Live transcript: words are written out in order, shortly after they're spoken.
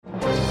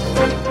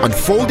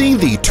unfolding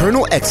the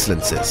eternal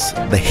excellences,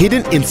 the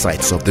hidden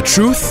insights of the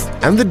truth,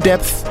 and the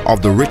depth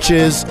of the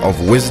riches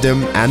of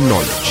wisdom and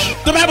knowledge.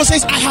 The Bible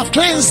says, I have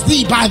cleansed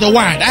thee by the word.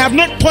 I have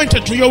not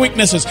pointed to your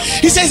weaknesses.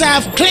 He says, I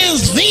have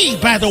cleansed thee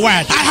by the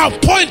word. I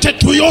have pointed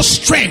to your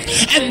strength.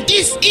 And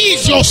this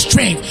is your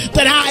strength,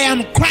 that I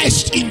am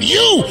Christ in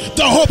you,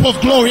 the hope of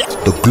glory.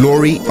 The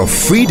glory of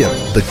freedom,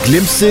 the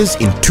glimpses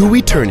into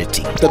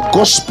eternity. The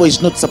gospel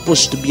is not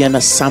supposed to be an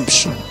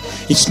assumption.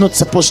 It's not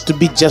supposed to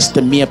be just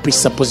a mere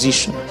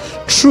presupposition.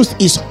 Truth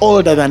is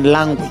older than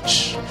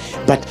language,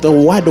 but the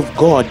word of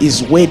God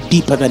is way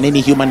deeper than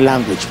any human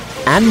language.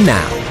 And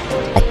now,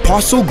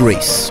 Apostle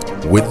Grace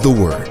with the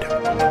word.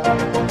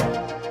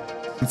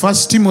 1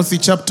 Timothy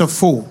chapter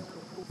 4,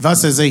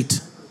 verses 8.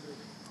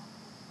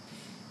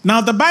 Now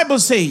the Bible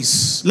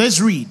says,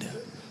 let's read,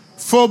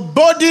 for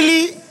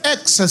bodily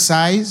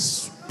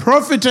exercise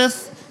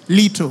profiteth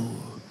little,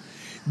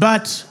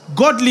 but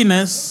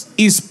godliness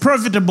is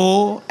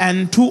profitable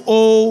unto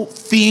all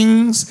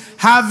things,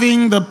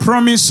 having the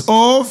promise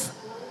of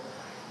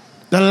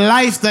the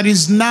life that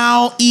is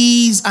now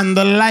is and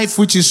the life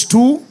which is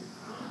to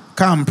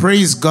come.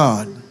 Praise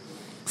God.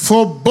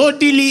 For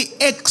bodily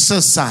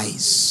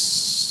exercise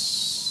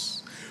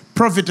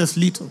profiteth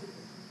little.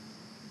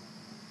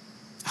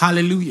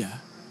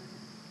 Hallelujah.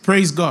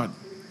 Praise God.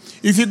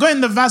 If you go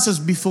in the verses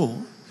before,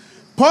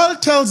 Paul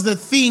tells the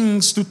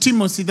things to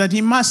Timothy that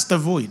he must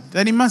avoid,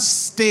 that he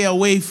must stay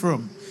away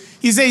from.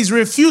 He says,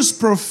 refuse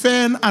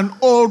profane and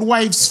old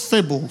wives'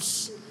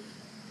 fables.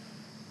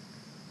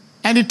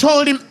 And he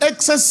told him,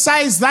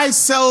 exercise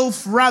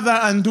thyself rather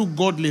unto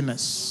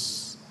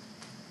godliness.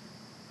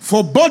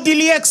 For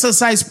bodily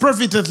exercise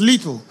profiteth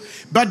little,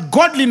 but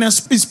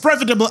godliness is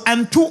profitable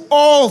unto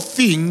all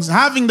things,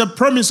 having the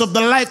promise of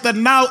the life that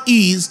now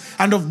is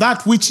and of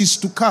that which is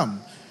to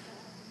come.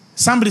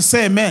 Somebody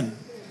say amen.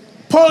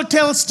 Paul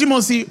tells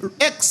Timothy,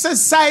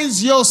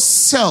 exercise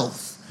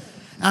yourself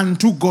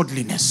unto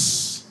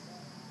godliness.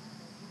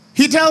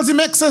 He tells him,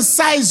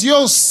 exercise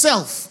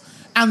yourself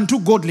unto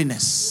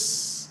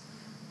godliness.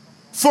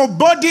 For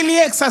bodily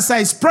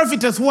exercise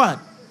profiteth what?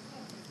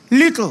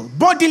 Little.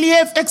 Bodily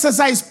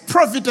exercise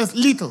profiteth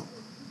little,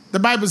 the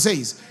Bible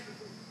says.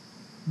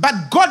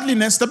 But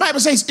godliness, the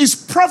Bible says, is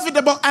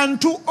profitable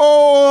unto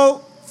all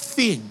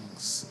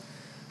things,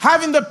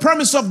 having the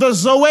promise of the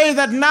Zoe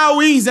that now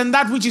is and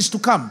that which is to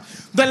come.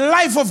 The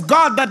life of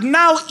God that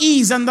now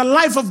is and the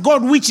life of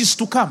God which is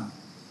to come.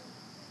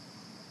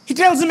 He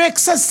tells him,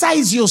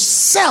 exercise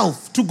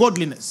yourself to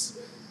godliness.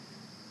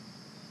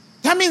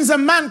 That means a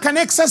man can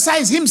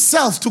exercise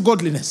himself to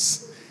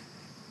godliness.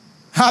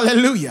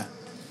 Hallelujah.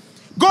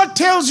 God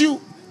tells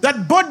you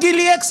that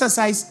bodily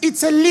exercise,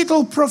 it's a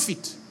little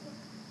profit.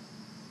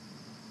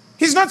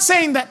 He's not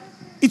saying that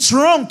it's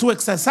wrong to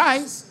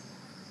exercise.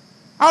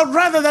 I would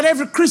rather that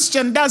every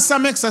Christian does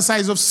some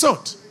exercise of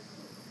sort.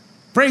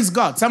 Praise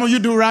God. Some of you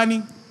do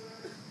running.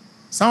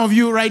 Some of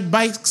you ride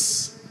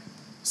bikes.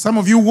 Some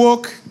of you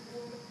walk.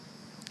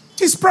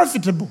 It is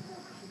profitable.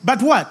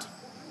 But what?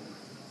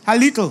 A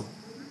little.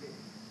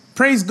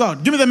 Praise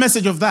God. Give me the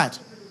message of that.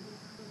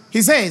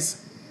 He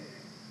says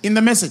in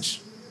the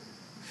message,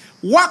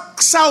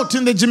 works out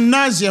in the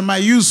gymnasium are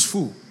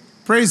useful.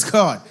 Praise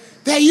God.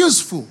 They're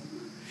useful.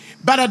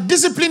 But a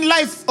disciplined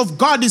life of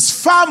God is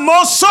far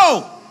more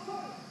so.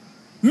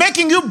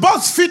 Making you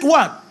both fit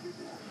what?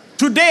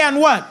 Today and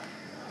what?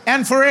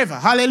 And forever.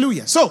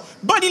 Hallelujah. So,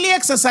 bodily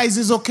exercise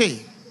is okay.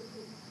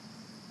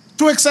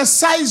 To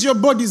exercise your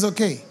body is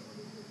okay.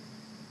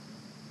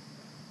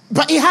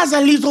 But it has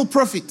a little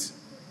profit.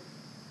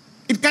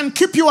 It can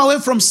keep you away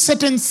from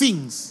certain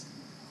things.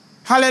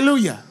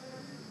 Hallelujah.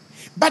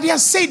 But he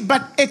has said,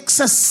 but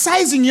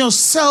exercising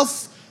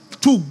yourself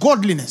to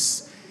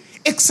godliness.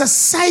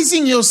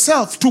 Exercising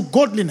yourself to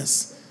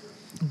godliness.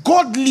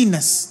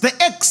 Godliness, the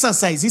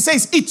exercise. He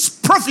says it's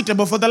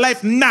profitable for the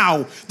life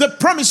now. The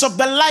promise of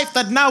the life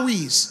that now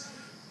is.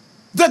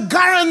 The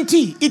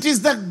guarantee. It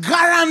is the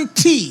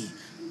guarantee.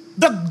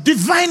 The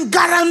divine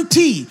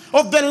guarantee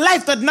of the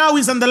life that now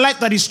is and the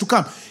life that is to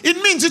come. It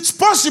means it's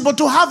possible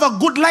to have a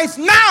good life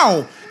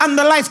now and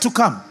the life to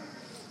come.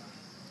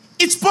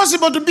 It's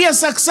possible to be a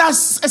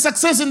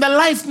success in the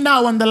life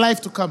now and the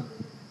life to come.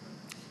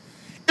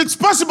 It's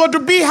possible to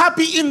be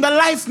happy in the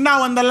life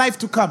now and the life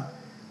to come.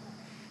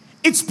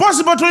 It's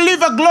possible to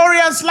live a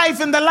glorious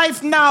life in the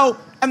life now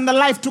and the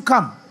life to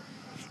come.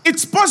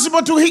 It's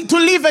possible to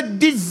live a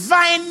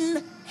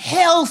divine,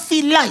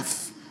 healthy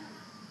life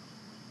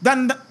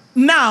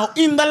now,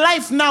 in the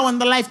life now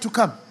and the life to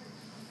come.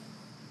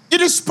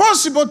 It is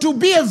possible to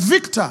be a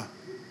victor,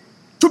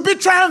 to be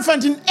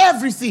triumphant in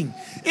everything.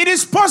 It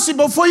is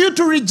possible for you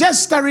to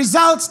register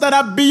results that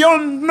are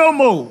beyond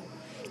normal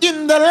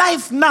in the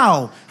life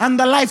now and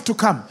the life to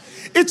come.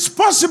 It's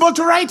possible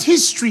to write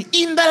history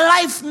in the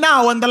life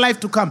now and the life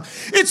to come.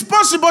 It's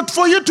possible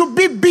for you to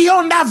be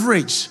beyond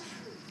average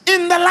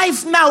in the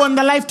life now and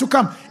the life to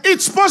come.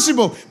 It's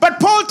possible. But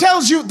Paul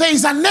tells you there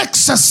is an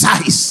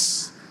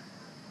exercise.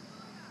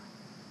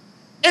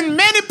 And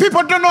many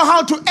people don't know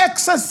how to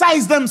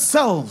exercise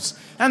themselves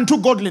unto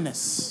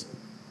godliness.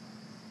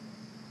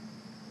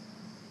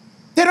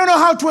 don't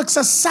know how to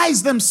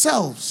exercise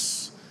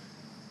themselves.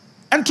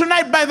 And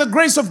tonight, by the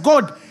grace of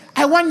God,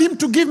 I want him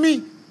to give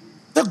me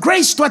the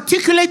grace to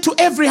articulate to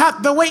every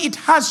heart the way it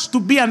has to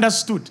be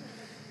understood.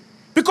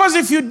 Because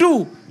if you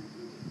do,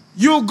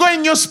 you'll go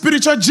in your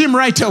spiritual gym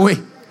right away.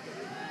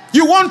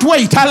 You won't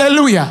wait.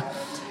 Hallelujah.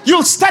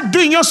 You'll start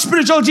doing your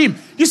spiritual gym.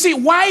 You see,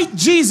 why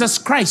Jesus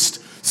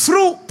Christ,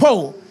 through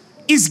Paul,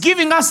 is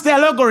giving us the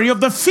allegory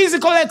of the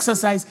physical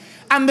exercise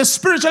and the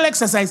spiritual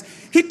exercise,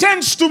 he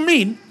tends to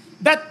mean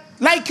that,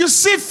 like you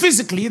see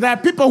physically, there are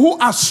people who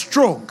are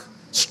strong.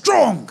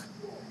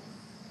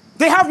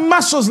 They have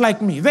muscles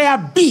like me. They are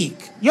big.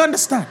 You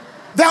understand?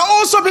 There are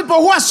also people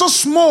who are so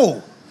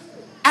small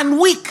and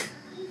weak.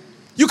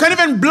 You can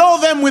even blow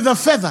them with a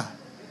feather.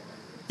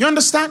 You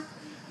understand?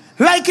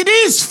 Like it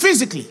is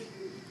physically.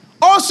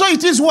 Also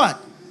it is what?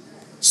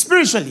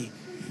 Spiritually.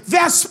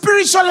 There are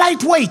spiritual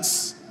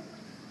lightweights.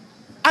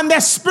 And there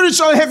are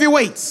spiritual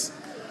heavyweights.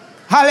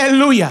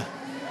 Hallelujah.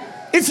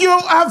 If you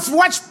have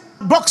watched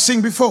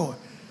boxing before,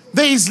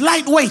 there is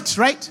lightweight,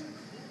 right?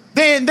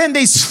 Then there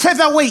is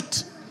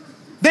featherweight.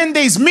 Then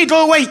there is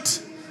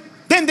middleweight.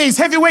 Then there is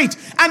heavyweight.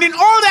 And in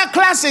all their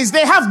classes,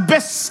 they have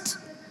best.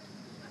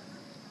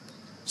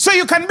 So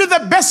you can be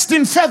the best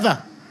in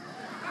feather.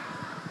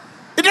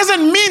 It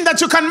doesn't mean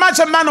that you can match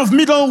a man of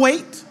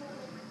middleweight.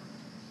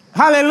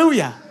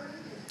 Hallelujah.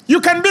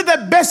 You can be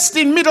the best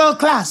in middle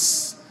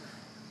class.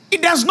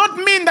 It does not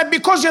mean that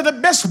because you're the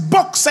best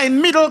boxer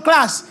in middle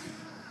class,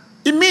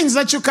 it means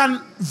that you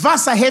can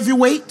verse a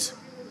heavyweight.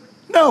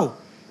 No.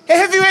 A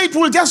heavyweight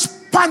will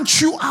just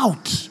punch you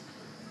out.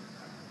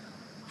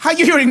 Are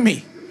you hearing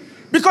me?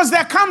 Because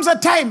there comes a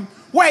time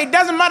where it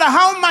doesn't matter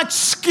how much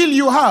skill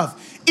you have,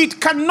 it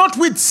cannot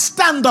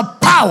withstand the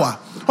power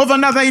of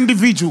another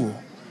individual.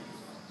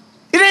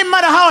 It ain't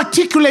matter how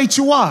articulate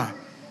you are.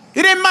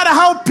 It ain't matter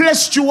how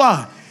blessed you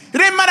are.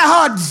 It ain't matter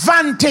how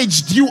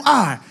advantaged you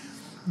are.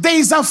 There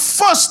is a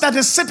force that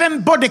a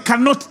certain body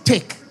cannot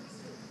take.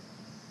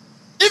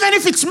 Even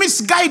if it's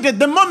misguided,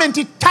 the moment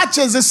it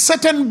touches a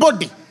certain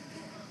body,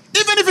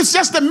 even if it's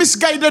just a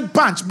misguided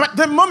punch, but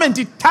the moment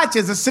it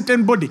touches a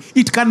certain body,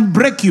 it can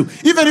break you,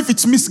 even if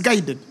it's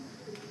misguided.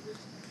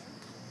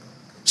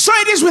 So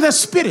it is with the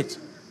spirit.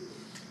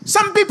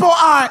 Some people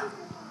are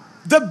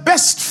the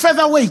best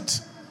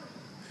featherweight.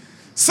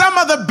 Some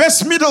are the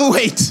best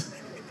middleweight.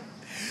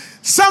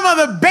 Some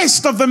are the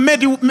best of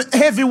the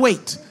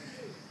heavyweight.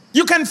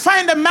 You can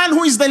find a man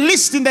who is the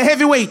least in the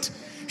heavyweight.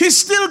 He's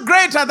still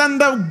greater than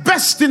the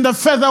best in the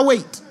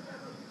featherweight.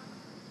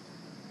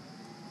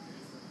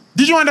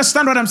 Did you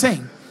understand what I'm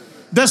saying?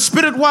 The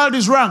spirit world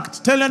is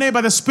ranked. Tell your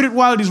neighbor, the spirit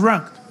world is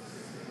ranked.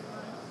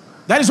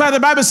 That is why the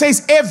Bible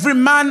says every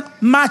man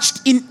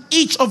marched in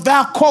each of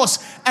their course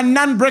and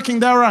none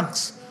breaking their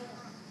ranks.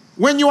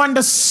 When you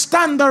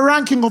understand the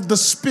ranking of the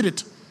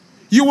spirit,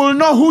 you will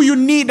know who you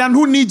need and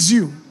who needs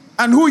you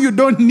and who you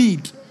don't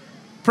need.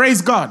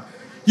 Praise God.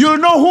 You'll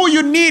know who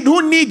you need,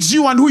 who needs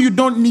you, and who you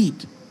don't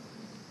need.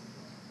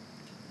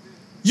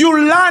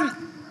 You learn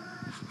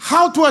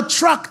how to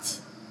attract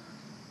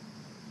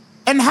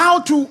and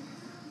how to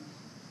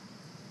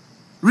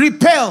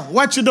repel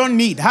what you don't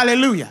need.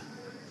 Hallelujah.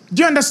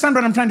 Do you understand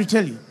what I'm trying to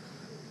tell you?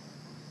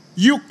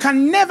 You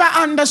can never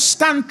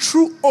understand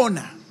true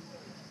honor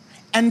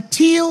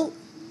until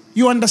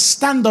you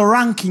understand the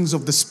rankings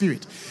of the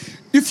Spirit.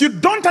 If you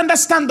don't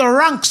understand the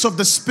ranks of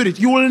the Spirit,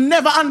 you will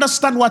never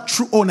understand what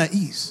true honor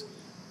is.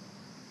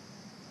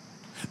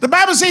 The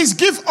Bible says,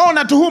 give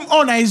honor to whom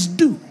honor is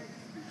due.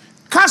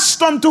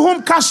 Custom to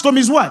whom custom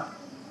is what?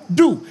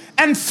 Due.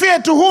 And fear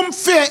to whom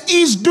fear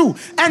is due.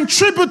 And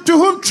tribute to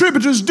whom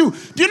tribute is due.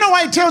 Do you know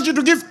why it tells you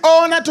to give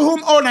honor to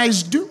whom honor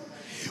is due?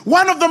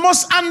 One of the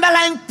most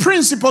underlying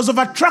principles of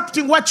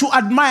attracting what you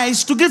admire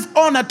is to give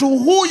honor to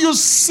who you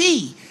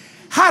see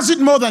has it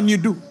more than you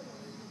do.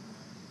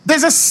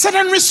 There's a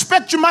certain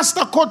respect you must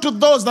accord to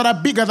those that are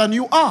bigger than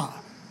you are.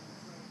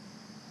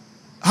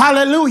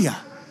 Hallelujah.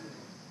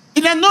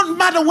 It does not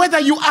matter whether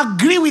you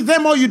agree with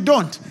them or you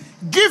don't.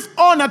 Give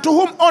honor to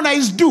whom honor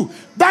is due.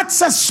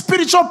 That's a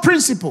spiritual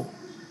principle.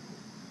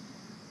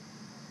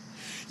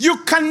 You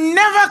can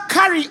never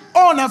carry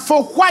honor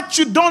for what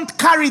you don't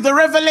carry the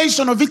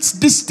revelation of its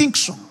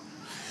distinction.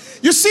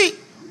 You see,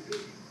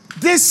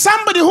 there's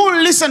somebody who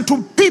will listen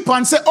to people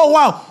and say, oh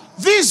wow,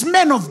 these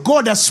men of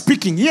God are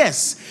speaking.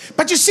 Yes.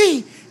 But you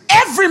see,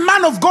 every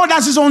man of God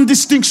has his own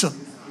distinction.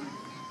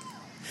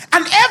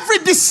 And every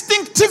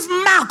distinctive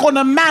mark on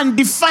a man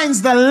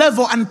defines the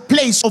level and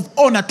place of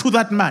honor to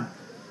that man.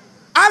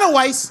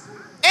 Otherwise,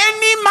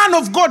 any man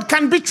of God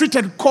can be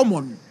treated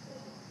common.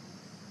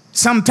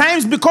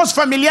 Sometimes because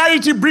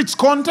familiarity breeds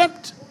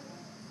contempt.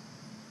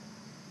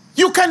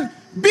 You can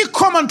be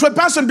common to a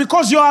person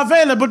because you're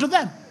available to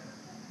them.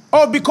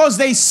 Or because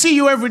they see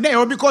you every day.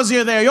 Or because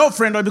they're your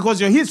friend. Or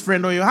because you're his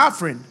friend or you're her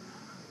friend.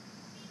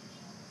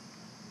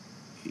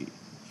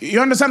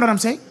 You understand what I'm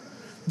saying?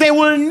 They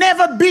will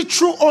never be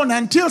true honor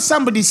until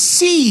somebody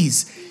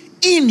sees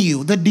in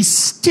you the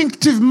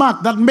distinctive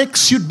mark that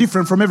makes you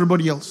different from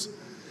everybody else.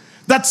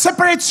 that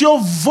separates your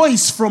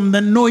voice from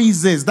the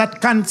noises, that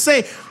can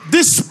say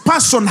this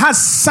person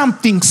has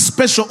something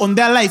special on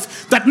their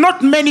life that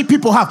not many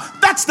people have.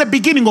 That's the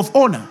beginning of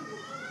honor.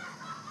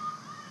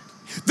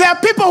 There are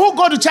people who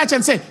go to church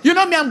and say, you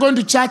know me, I'm going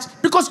to church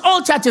because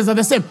all churches are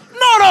the same.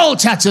 Not all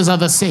churches are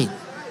the same.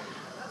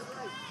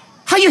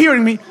 Are you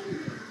hearing me?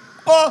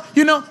 Or,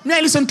 you know, me,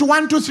 I listen to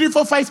 1, 2, 3,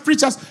 4, 5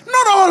 preachers.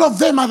 Not all of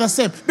them are the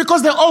same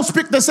because they all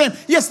speak the same.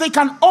 Yes, they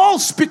can all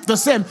speak the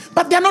same,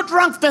 but they're not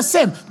ranked the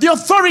same. The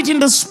authority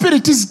in the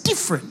spirit is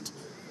different.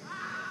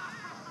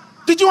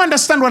 Did you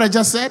understand what I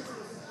just said?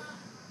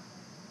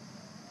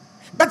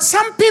 But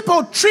some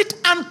people treat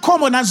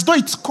uncommon as though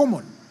it's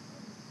common.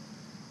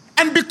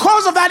 And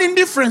because of that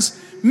indifference,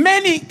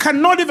 many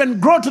cannot even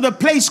grow to the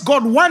place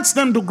God wants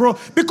them to grow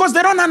because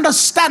they don't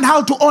understand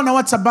how to honor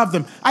what's above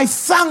them. I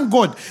thank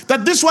God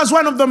that this was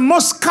one of the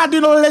most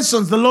cardinal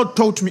lessons the Lord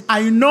taught me.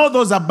 I know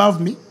those above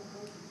me,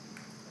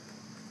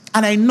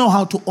 and I know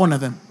how to honor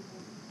them.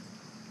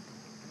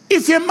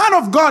 If you're a man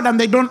of God and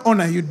they don't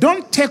honor you,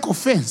 don't take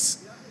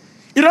offense.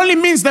 It only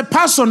means the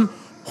person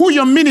who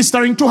you're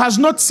ministering to has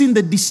not seen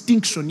the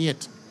distinction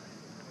yet.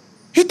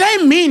 It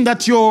doesn't mean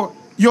that you're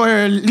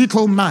a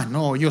little man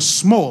or you're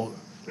small.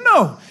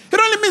 No, it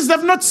only means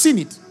they've not seen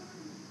it.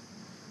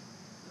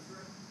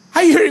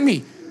 Are you hearing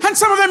me? And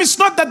some of them, it's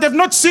not that they've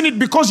not seen it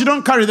because you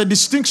don't carry the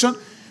distinction,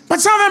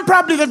 but some of them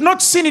probably they've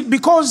not seen it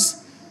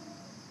because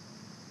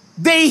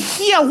they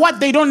hear what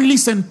they don't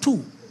listen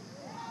to.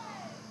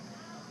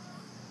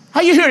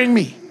 Are you hearing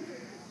me?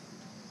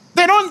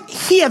 They don't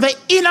hear the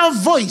inner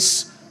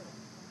voice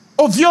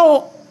of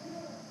your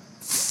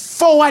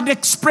forward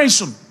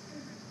expression,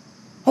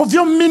 of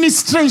your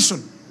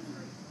ministration.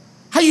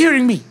 Are you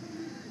hearing me?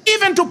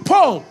 Even to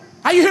Paul,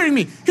 are you hearing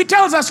me? He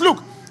tells us,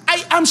 look,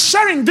 I am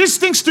sharing these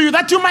things to you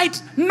that you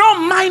might know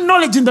my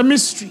knowledge in the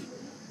mystery.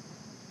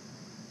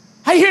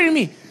 Are you hearing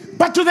me?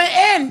 But to the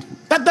end,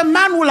 that the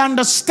man will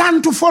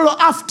understand to follow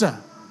after.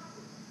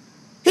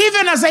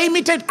 Even as I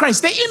imitate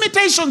Christ. The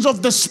imitations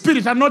of the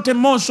Spirit are not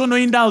emotional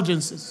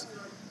indulgences.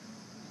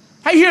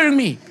 Are you hearing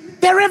me?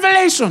 They're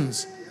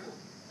revelations.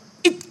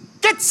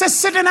 It gets a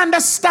certain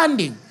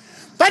understanding.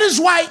 That is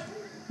why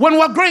when we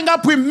were growing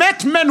up, we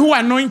met men who were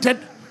anointed.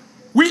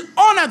 We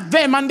honored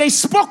them and they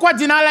spoke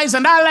words in our lives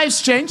and our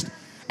lives changed.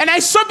 And I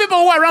saw people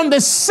who were around the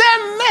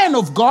same men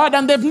of God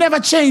and they've never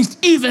changed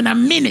even a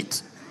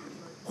minute.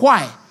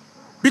 Why?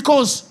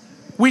 Because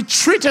we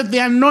treated the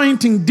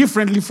anointing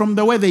differently from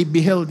the way they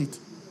beheld it.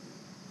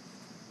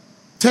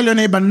 Tell your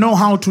neighbor, know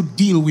how to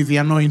deal with the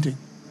anointing.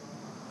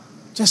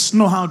 Just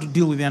know how to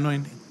deal with the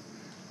anointing.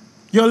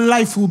 Your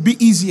life will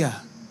be easier.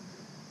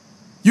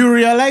 You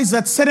realize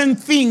that certain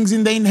things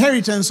in the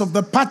inheritance of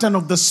the pattern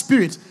of the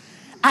Spirit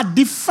are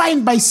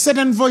defined by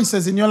certain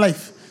voices in your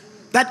life.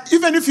 That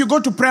even if you go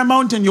to Prayer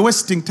Mountain, you're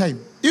wasting time.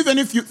 Even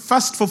if you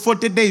fast for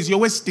 40 days, you're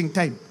wasting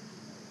time.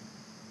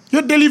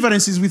 Your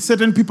deliverance is with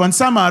certain people and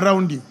some are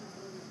around you.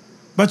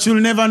 But you'll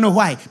never know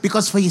why.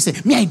 Because for you say,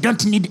 me, I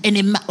don't need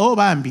any Oh,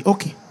 Bambi,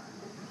 okay.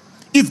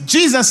 If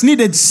Jesus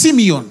needed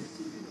Simeon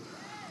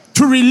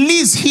to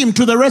release him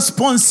to the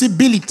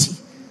responsibility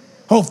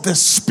of the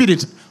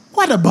Spirit,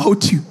 what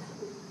about you?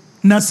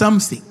 Not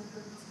something.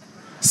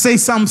 Say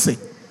something.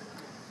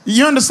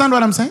 You understand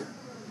what I'm saying?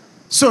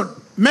 So,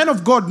 men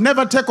of God,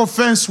 never take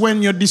offense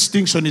when your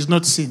distinction is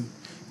not seen.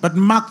 But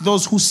mark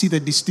those who see the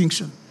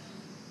distinction.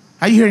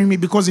 Are you hearing me?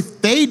 Because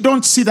if they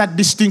don't see that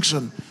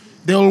distinction,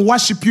 they will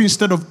worship you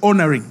instead of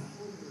honoring.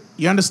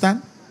 You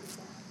understand?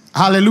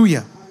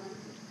 Hallelujah.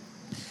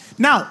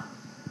 Now,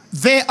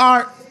 there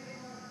are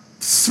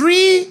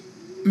 3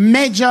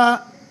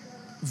 major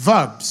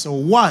verbs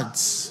or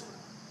words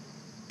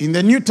in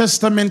the New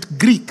Testament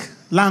Greek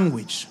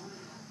language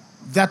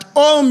that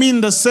all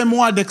mean the same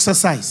word,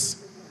 exercise.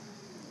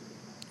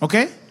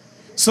 Okay?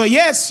 So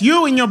yes,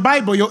 you in your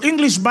Bible, your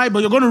English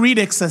Bible, you're going to read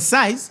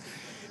exercise.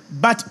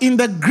 But in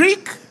the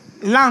Greek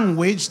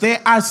language, there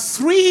are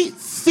 3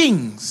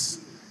 things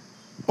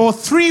or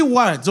 3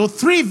 words or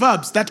 3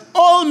 verbs that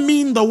all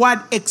mean the word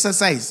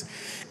exercise.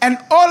 And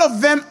all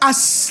of them are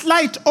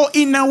slight or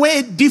in a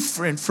way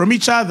different from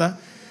each other,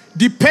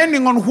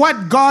 depending on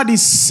what God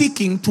is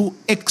seeking to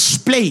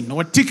explain or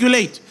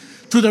articulate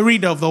to the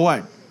reader of the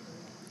word.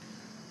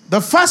 The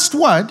first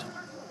word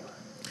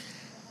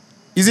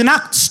is in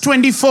Acts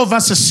 24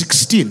 verses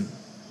 16.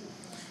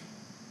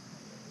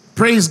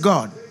 Praise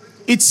God.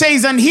 It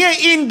says, and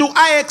herein do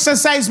I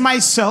exercise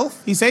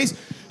myself, he says,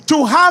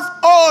 to have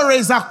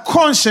always a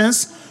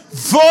conscience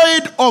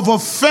void of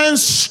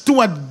offense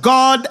toward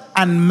God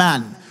and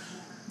man.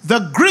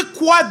 The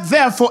Greek word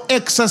there for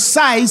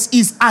exercise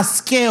is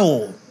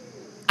askeo.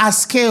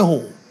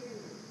 Askeo.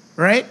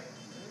 Right?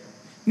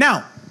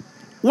 Now,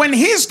 when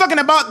he's talking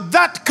about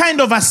that kind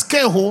of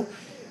askeo,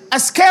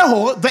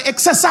 the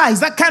exercise,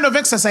 that kind of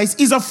exercise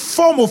is a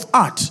form of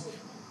art.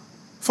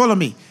 Follow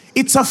me.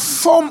 It's a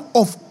form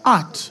of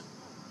art.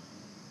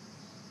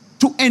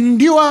 To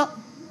endure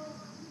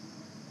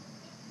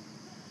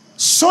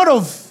sort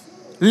of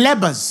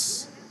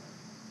labors,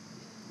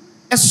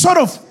 a sort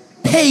of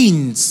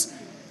pains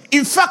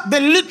In fact, the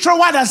literal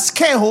word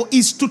askeho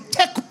is to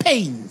take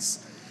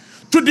pains.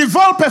 To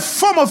develop a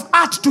form of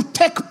art to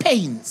take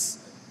pains.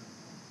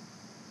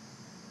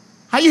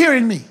 Are you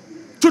hearing me?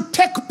 To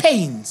take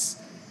pains.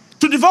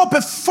 To develop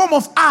a form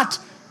of art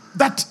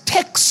that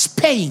takes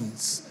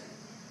pains.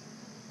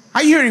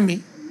 Are you hearing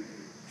me?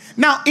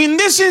 Now, in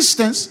this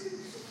instance,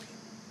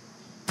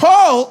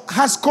 Paul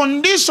has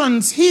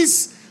conditioned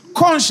his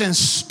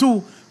conscience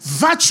to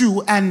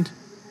virtue and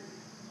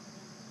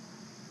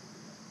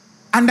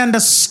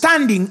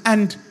understanding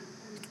and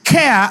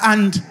care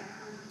and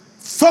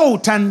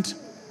thought and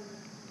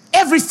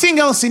everything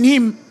else in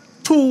him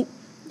to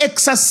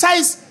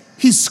exercise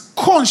his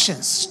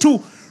conscience,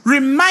 to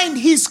remind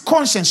his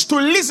conscience, to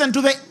listen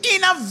to the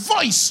inner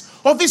voice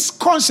of his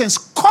conscience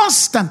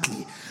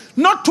constantly,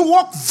 not to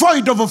walk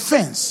void of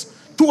offense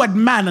toward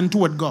man and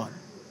toward God.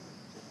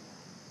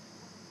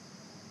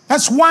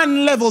 That's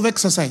one level of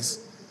exercise.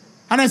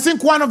 And I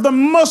think one of the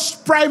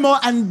most primal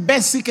and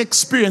basic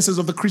experiences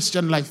of the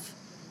Christian life.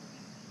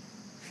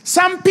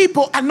 Some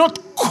people are not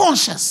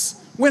conscious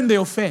when they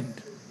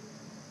offend.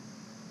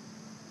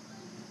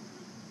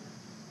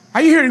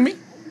 Are you hearing me?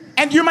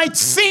 And you might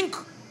think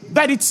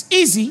that it's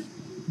easy,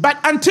 but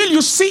until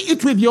you see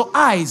it with your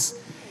eyes,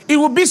 it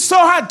will be so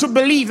hard to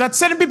believe that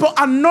certain people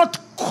are not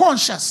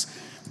conscious.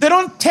 They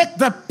don't take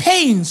the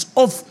pains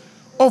of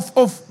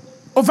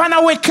an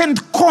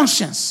awakened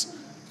conscience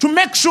to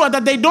make sure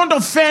that they don't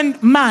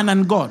offend man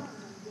and God.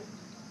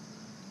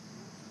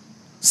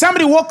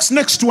 Somebody walks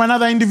next to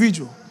another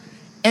individual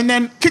and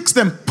then kicks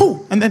them,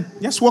 pooh, and then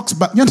just walks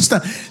back. You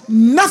understand?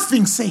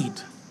 Nothing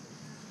said.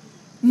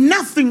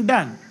 Nothing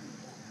done.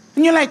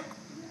 And you're like,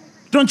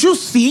 don't you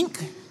think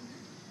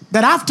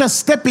that after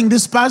stepping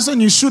this person,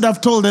 you should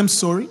have told them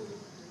sorry?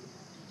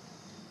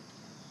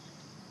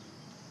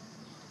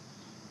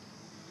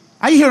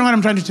 Are you hearing what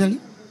I'm trying to tell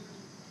you?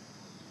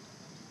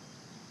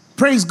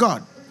 Praise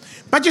God.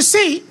 But you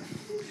see,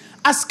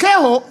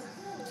 askeho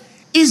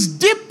is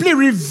deeply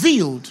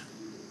revealed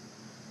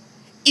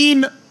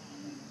in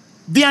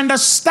the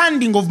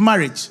understanding of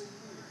marriage.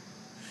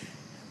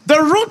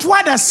 The root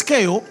word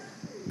askeho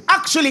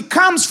actually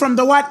comes from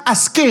the word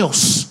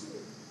askeos.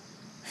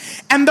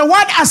 And the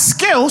word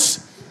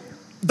askeos,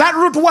 that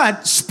root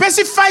word,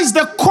 specifies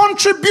the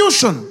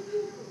contribution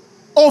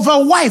of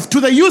a wife to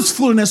the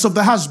usefulness of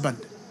the husband.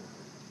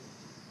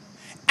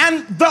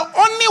 And the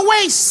only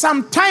way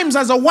sometimes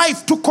as a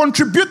wife to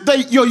contribute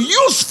your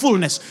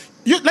usefulness,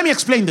 let me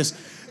explain this.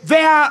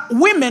 There are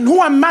women who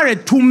are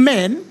married to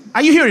men,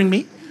 are you hearing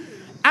me?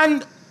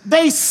 And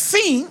they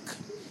think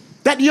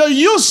that your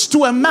use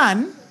to a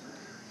man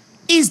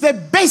is the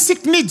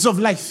basic needs of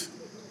life.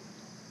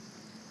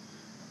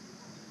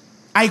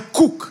 I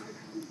cook.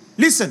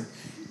 Listen,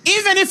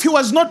 even if he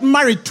was not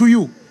married to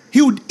you,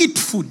 he would eat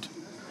food.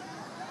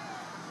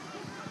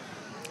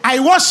 I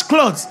wash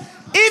clothes.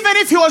 Even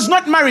if he was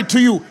not married to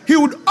you, he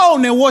would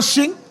own a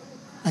washing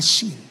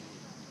machine.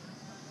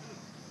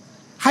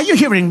 Are you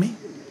hearing me?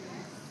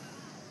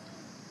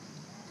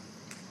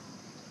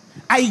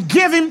 I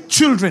gave him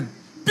children.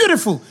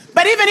 Beautiful.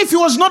 But even if he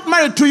was not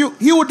married to you,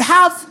 he would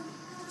have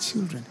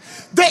children.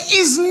 There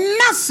is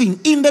nothing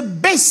in the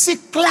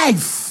basic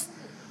life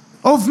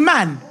of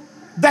man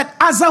that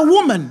as a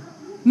woman,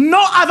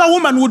 no other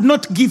woman would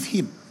not give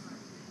him.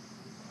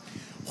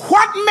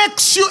 What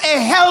makes you a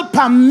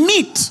helper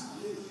meet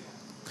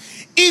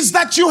is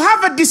that you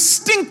have a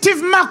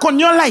distinctive mark on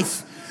your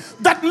life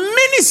that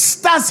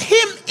ministers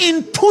him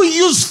into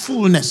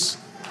usefulness.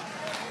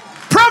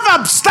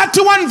 Proverbs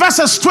 31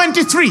 verses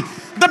 23.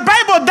 The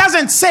Bible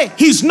doesn't say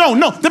he's known.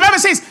 No, the Bible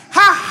says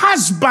her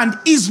husband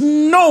is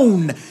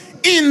known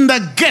in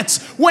the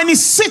gates when he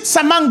sits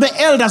among the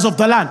elders of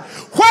the land.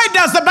 Why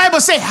does the Bible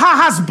say her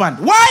husband?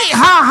 Why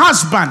her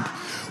husband?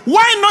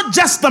 Why not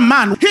just the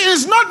man? He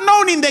is not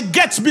known in the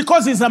gates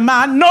because he's a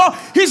man. No,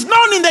 he's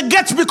known in the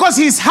gates because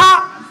he's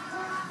her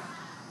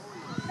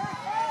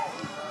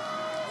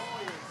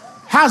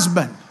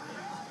husband.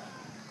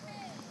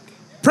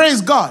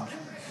 Praise God.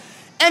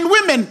 And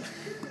women,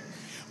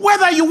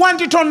 whether you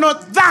want it or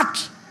not, that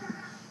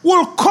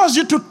will cause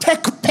you to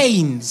take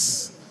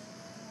pains.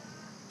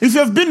 If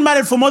you have been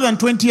married for more than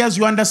 20 years,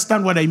 you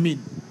understand what I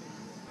mean.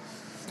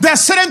 There are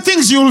certain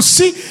things you will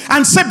see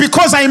and say,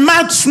 because I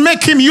must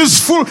make him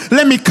useful,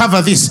 let me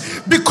cover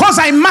this. Because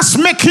I must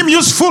make him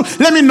useful,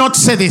 let me not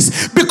say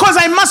this. Because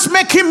I must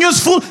make him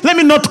useful, let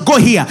me not go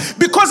here.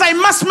 Because I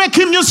must make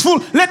him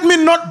useful, let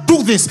me not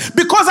do this.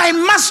 Because I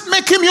must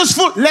make him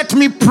useful, let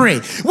me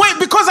pray. Wait,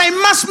 because I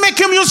must make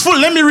him useful,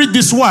 let me read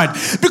this word.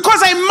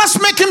 Because I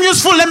must make him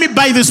useful, let me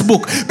buy this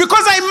book.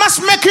 Because I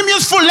must make him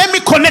useful, let me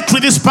connect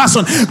with this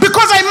person.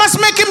 Because I must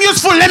make him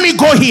useful, let me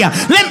go here.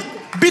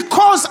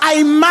 Because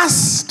I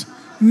must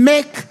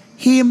make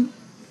him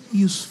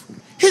useful.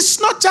 It's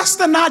not just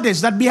an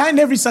adage that behind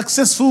every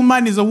successful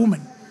man is a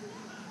woman.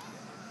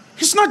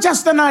 It's not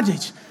just an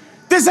adage.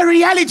 There's a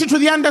reality to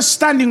the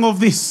understanding of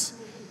this.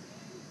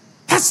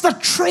 That's the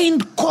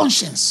trained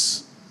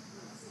conscience.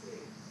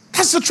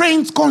 That's the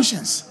trained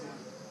conscience.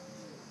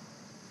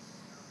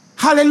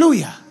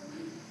 Hallelujah.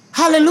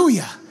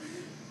 Hallelujah.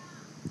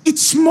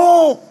 It's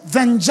more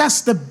than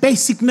just the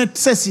basic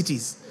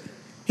necessities.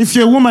 If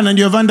you're a woman and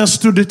you have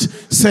understood it,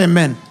 say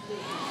amen.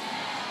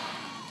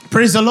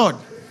 Praise the Lord.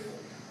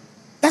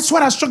 That's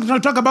what I was trying to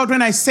talk about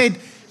when I said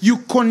you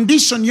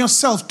condition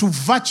yourself to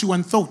virtue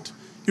and thought.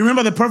 You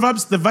remember the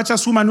Proverbs, the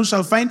virtuous woman who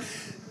shall find?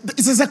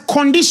 It is a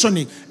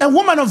conditioning. A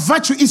woman of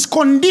virtue is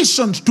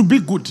conditioned to be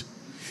good.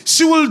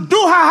 She will do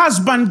her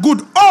husband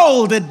good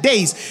all the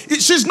days.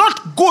 She's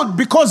not good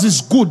because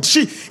he's good.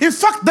 In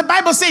fact, the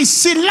Bible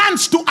says she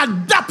learns to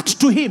adapt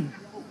to him.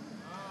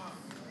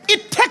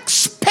 It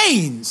takes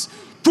pains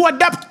to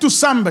adapt to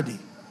somebody.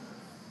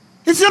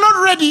 If you're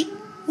not ready,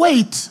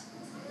 wait.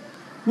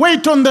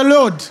 Wait on the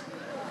Lord.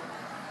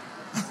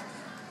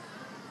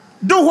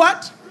 Do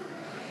what?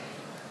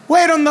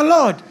 Wait on the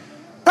Lord.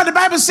 But the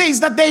Bible says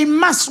that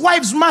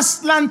wives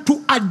must learn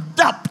to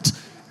adapt.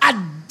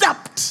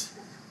 Adapt.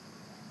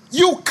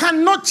 You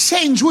cannot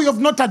change who you have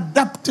not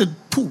adapted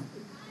to.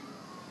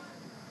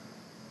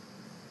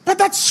 But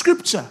that's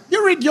scripture.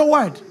 You read your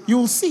word, you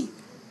will see.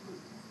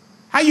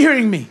 Are you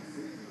hearing me?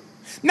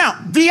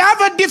 Now, the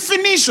other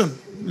definition,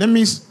 let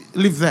me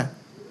leave there.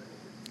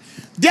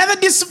 The other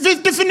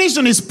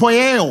definition is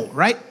poieo,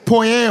 right?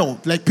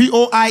 Poieo, like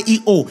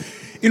P-O-I-E-O.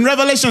 In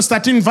Revelation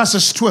 13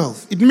 verses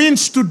 12. It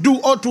means to do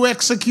or to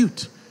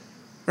execute,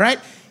 right?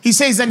 He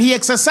says, and he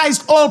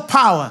exercised all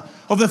power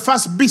of the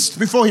first beast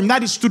before him.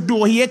 That is to do,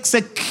 or he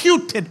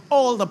executed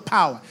all the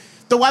power.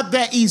 The word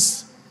there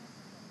is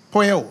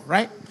poieo,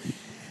 right?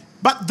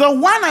 But the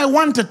one I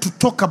wanted to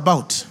talk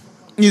about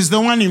is the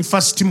one in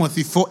 1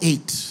 Timothy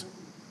 4:8.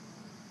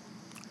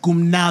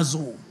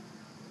 Gymnazo.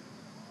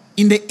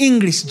 In the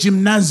English,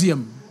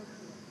 gymnasium.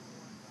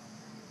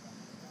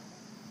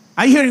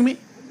 Are you hearing me?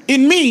 It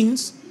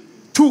means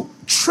to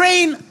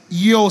train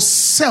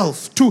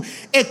yourself, to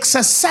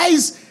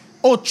exercise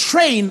or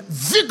train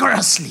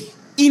vigorously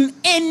in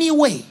any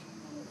way.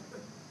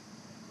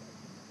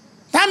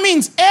 That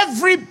means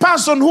every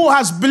person who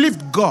has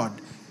believed God,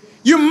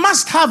 you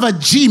must have a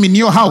gym in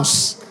your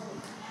house.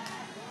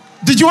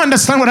 Did you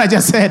understand what I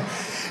just said?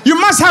 You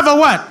must have a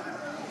what?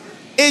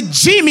 A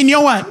gym in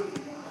your what?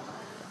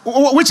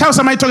 Which house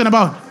am I talking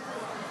about?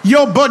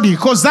 Your body,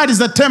 because that is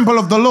the temple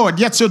of the Lord.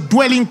 That's your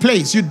dwelling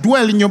place. You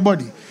dwell in your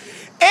body.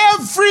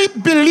 Every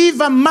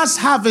believer must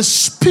have a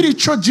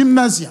spiritual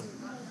gymnasium.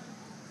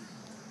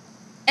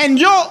 And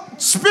your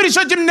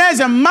spiritual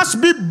gymnasium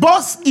must be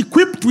both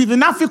equipped with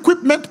enough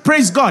equipment,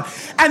 praise God,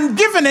 and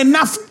given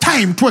enough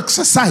time to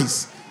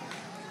exercise.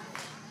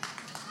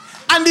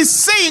 And he's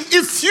saying,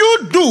 if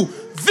you do,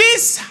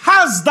 this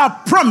has the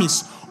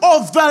promise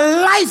of the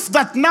life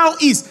that now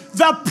is.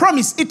 The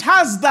promise. It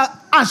has the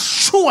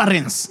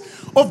assurance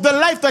of the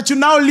life that you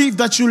now live,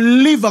 that you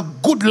live a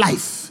good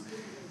life.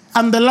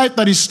 And the life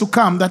that is to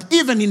come, that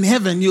even in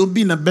heaven you'll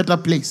be in a better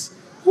place.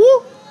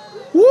 Woo,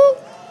 woo,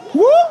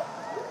 woo.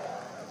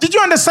 Did you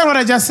understand what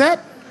I just said?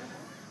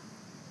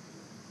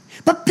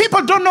 But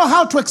people don't know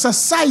how to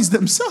exercise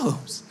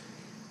themselves.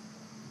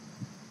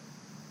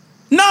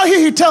 Now here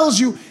he tells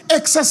you,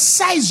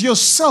 exercise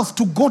yourself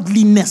to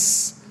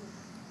godliness.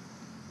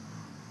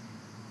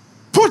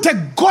 Put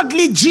a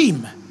godly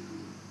gym.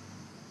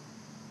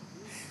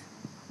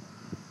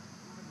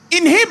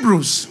 In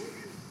Hebrews,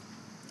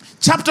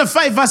 chapter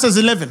 5, verses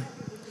 11,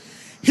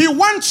 he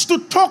wants to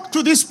talk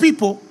to these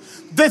people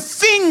the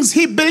things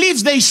he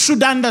believes they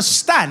should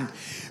understand.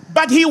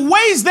 But he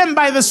weighs them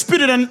by the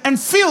Spirit and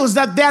feels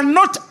that they are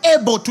not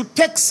able to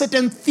take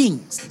certain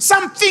things.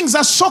 Some things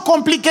are so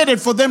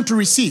complicated for them to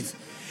receive.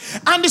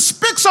 And he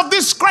speaks of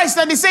this Christ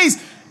and he says,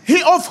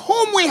 he of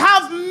whom we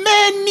have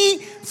many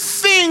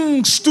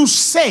things to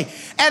say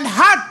and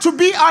had to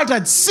be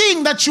uttered,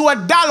 seeing that you are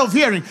dull of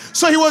hearing.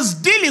 So he was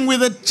dealing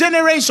with a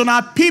generation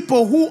of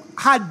people who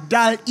had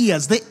dull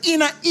ears. The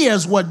inner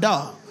ears were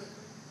dull.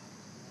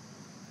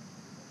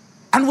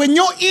 And when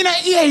your inner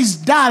ear is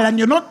dull and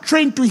you're not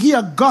trained to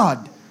hear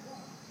God,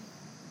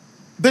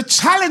 the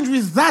challenge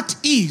with that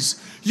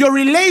is your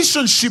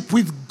relationship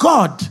with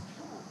God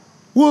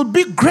will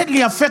be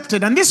greatly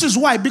affected. And this is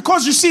why.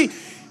 Because you see,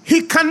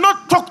 he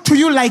cannot talk to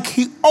you like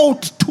he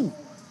ought to.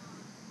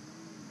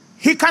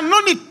 He can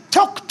only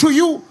talk to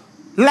you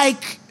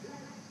like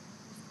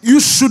you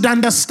should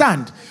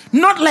understand,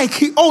 not like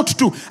he ought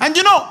to. And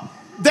you know,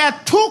 there are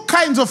two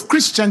kinds of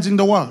Christians in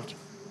the world.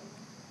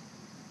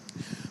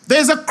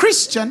 There's a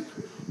Christian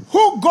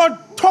who God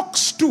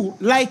talks to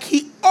like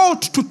he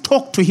ought to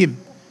talk to him.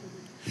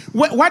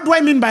 What do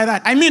I mean by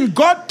that? I mean,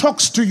 God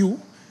talks to you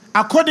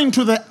according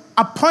to the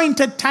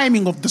appointed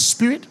timing of the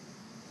Spirit,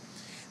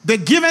 the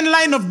given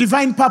line of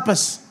divine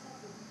purpose,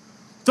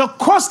 the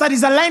course that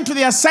is aligned to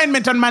the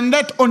assignment and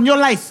mandate on your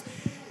life.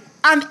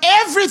 And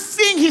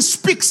everything he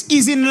speaks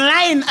is in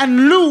line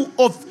and lieu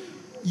of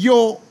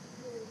your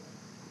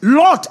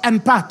lot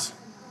and part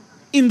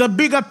in the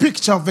bigger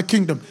picture of the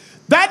kingdom.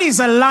 That is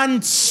a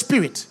learned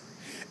spirit.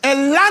 A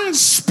land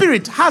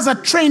spirit has a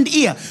trained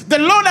ear. The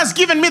Lord has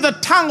given me the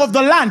tongue of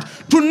the land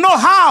to know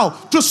how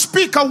to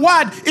speak a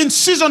word in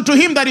season to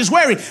him that is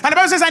weary. And the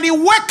Bible says, and he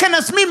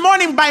wakeneth me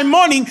morning by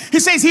morning. He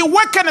says, he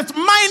wakeneth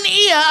mine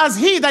ear as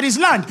he that is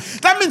land.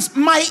 That means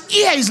my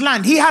ear is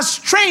land. He has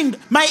trained,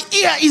 my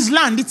ear is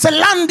land. It's a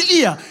land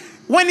ear.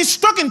 When he's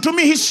talking to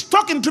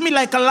me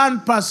like a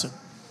land person.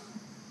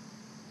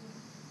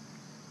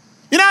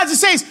 You know, as he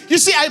says, you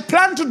see, I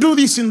plan to do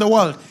this in the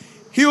world.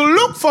 He will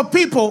look for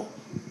people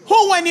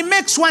who, when he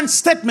makes one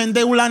statement,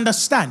 they will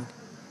understand.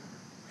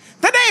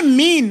 That doesn't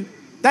mean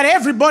that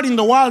everybody in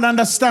the world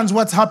understands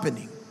what's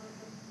happening.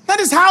 That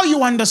is how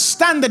you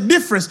understand the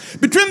difference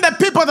between the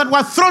people that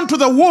were thrown to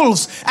the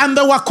wolves and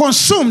they were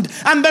consumed,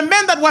 and the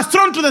men that were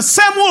thrown to the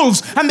same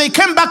wolves and they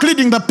came back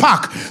leading the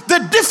pack.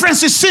 The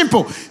difference is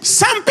simple.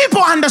 Some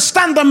people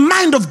understand the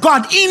mind of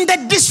God in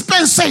the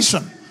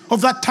dispensation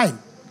of that time.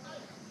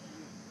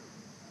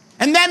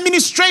 And their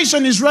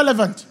administration is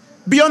relevant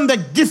beyond the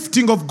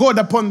gifting of God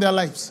upon their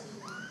lives.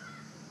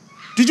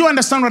 Did you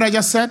understand what I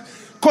just said?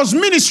 Because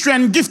ministry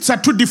and gifts are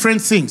two different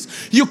things.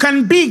 You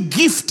can be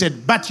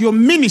gifted, but your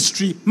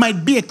ministry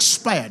might be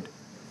expired.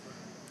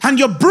 And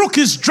your brook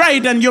is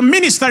dried and you're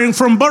ministering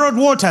from borrowed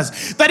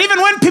waters. That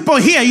even when people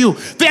hear you,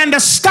 they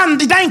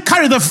understand, they don't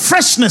carry the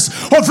freshness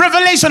of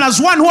revelation as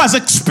one who has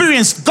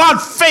experienced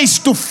God face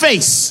to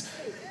face.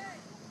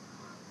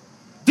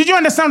 Did you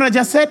understand what I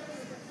just said?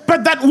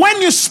 But that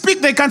when you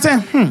speak, they can say,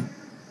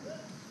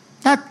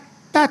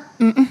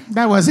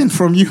 that wasn't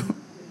from you.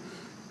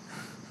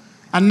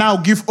 And now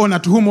give honor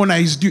to whom honor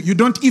is due. You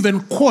don't even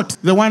quote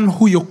the one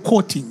who you're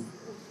quoting.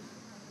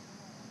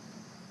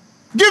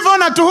 Give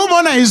honor to whom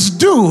honor is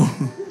due.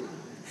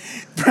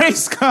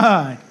 Praise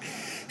God.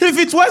 If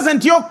it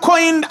wasn't your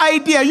coined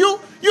idea,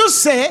 you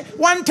say,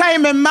 one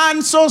time a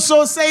man so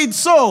said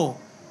so.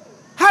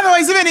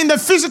 Otherwise, even in the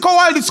physical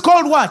world, it's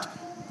called what?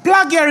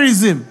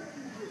 Plagiarism.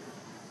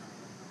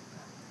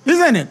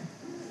 Isn't it?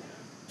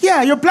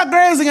 Yeah, you're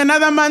plagiarizing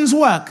another man's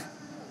work.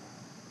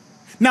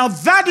 Now,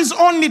 that is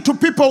only to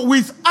people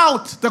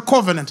without the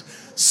covenant.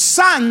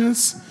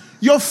 Sons,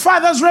 your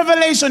father's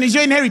revelation is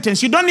your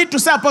inheritance. You don't need to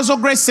say Apostle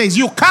Grace says.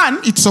 You can,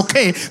 it's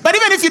okay. But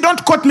even if you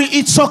don't quote me,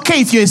 it's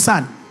okay if you're a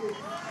son.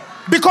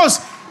 Because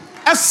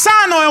a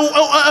son or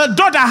a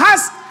daughter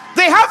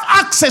they have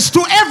access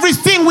to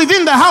everything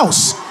within the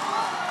house.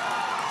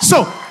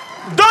 So,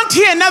 don't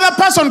hear another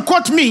person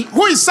quote me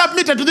who is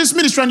submitted to this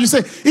ministry and you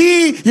say,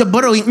 you're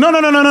borrowing. No.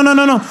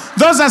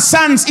 Those are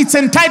sons. It's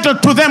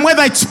entitled to them,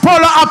 whether it's Paul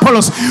or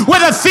Apollos,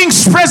 whether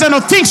things present or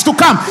things to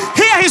come.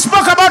 Here he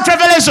spoke about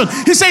revelation.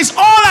 He says,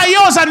 all are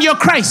yours and you're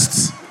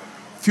Christ's.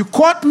 If you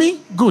quote me,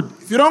 good.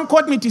 If you don't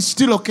quote me, it is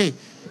still okay.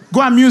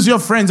 Go amuse your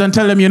friends and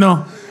tell them,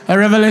 a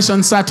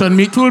revelation sat on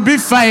me. It will be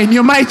fine.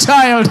 You're my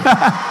child.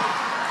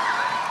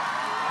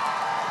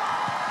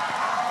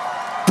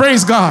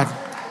 Praise God.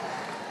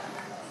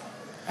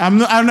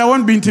 I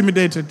won't be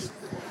intimidated.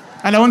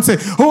 And I won't say,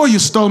 oh, you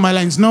stole my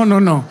lines. No.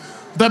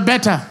 The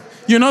better.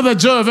 You know the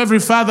joy of every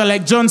father,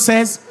 like John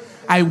says,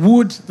 I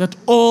would that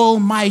all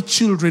my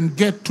children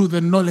get to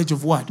the knowledge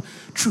of what?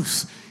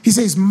 Truth. He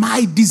says,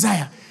 my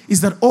desire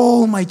is that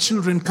all my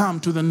children come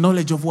to the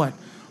knowledge of what?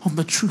 Of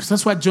the truth.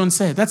 That's what John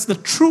said. That's the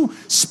true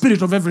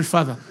spirit of every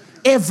father.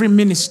 Every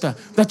minister.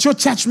 That your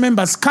church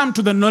members come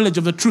to the knowledge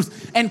of the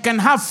truth and can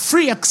have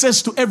free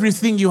access to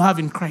everything you have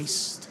in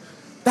Christ.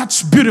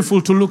 That's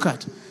beautiful to look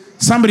at.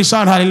 Somebody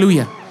shout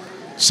hallelujah.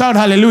 Shout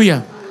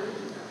hallelujah.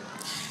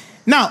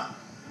 Now,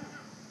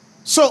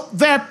 so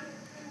they're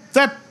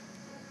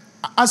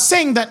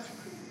saying that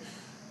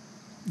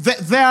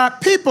there are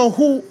people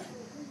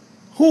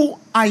who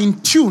are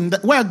in tune,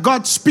 that where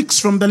God speaks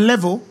from the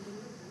level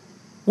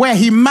where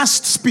he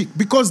must speak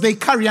because they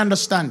carry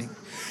understanding.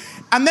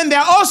 And then there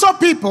are also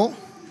people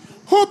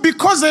who,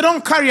 because they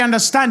don't carry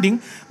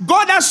understanding,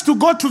 God has to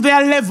go to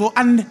their level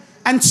and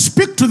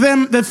speak to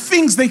them the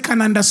things they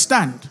can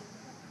understand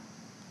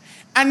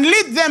and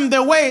lead them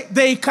the way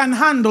they can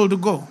handle to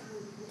go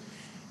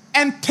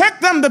and take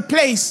them the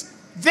place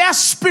their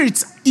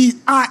spirits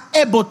are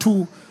able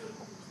to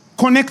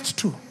connect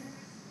to.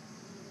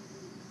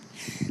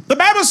 The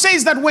Bible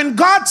says that when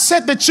God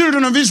set the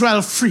children of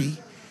Israel free,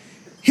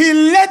 he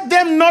led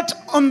them not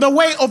on the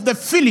way of the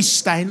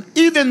Philistine,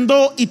 even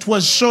though it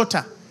was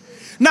shorter.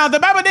 Now, the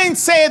Bible didn't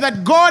say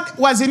that God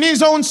was in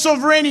his own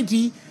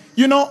sovereignty,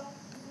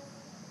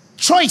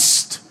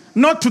 choiced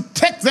not to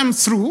take them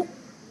through,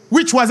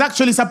 which was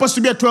actually supposed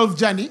to be a 12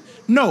 journey.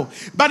 No.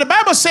 But the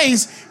Bible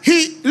says,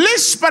 he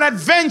least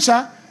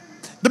peradventure,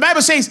 the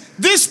Bible says,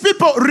 these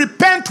people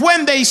repent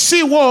when they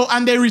see war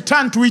and they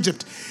return to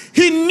Egypt.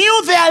 He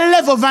knew their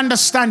level of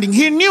understanding.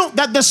 He knew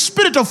that the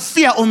spirit of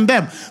fear on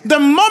them, the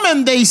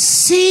moment they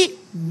see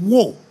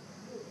war,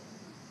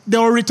 they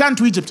will return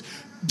to Egypt.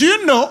 Do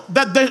you know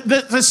that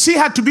the sea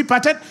had to be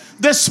parted?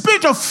 The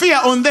spirit of fear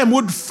on them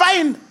would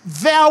find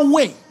their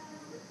way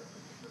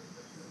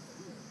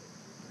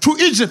to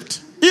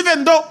Egypt,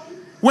 even though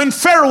When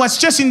Pharaoh was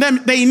chasing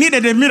them, they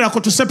needed a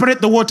miracle to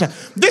separate the water.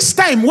 This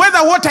time,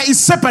 whether water is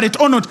separate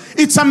or not,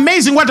 it's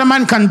amazing what a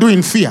man can do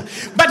in fear.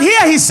 But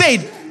here he said,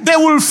 they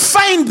will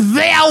find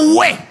their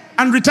way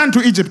and return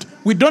to Egypt.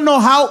 We don't know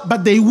how,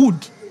 but they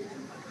would.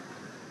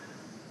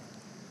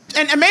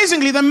 And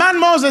amazingly, the man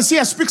Moses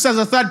here speaks as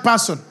a third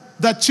person,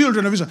 the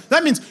children of Israel.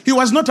 That means he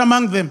was not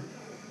among them.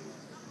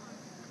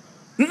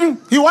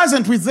 He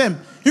wasn't with them.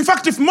 In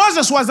fact, if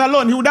Moses was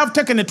alone, he would have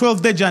taken a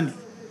 12-day journey.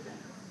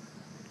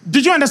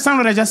 Did you understand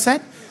what I just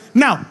said?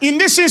 Now, in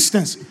this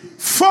instance,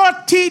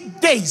 40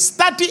 days,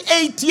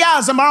 38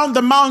 years around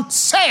the Mount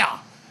Seir,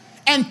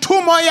 and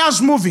 2 more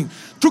years moving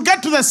to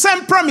get to the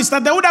same promise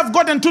that they would have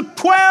gotten to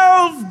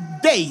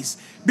 12 days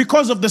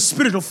because of the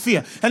spirit of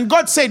fear. And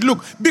God said,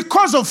 look,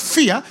 because of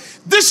fear,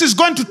 this is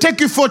going to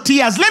take you 40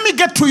 years. Let me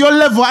get to your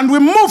level and we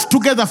move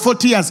together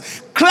 40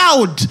 years.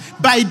 Cloud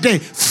by day,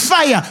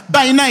 fire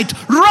by night,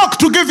 rock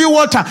to give you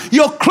water.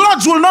 Your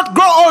clothes will not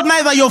grow old,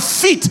 neither your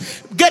feet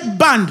get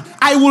burned.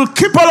 I will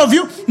keep all of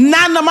you.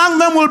 None among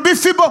them will be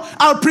feeble.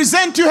 I'll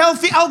present you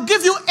healthy. I'll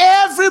give you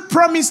every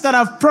promise that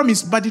I've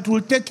promised, but it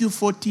will take you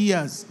 40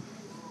 years.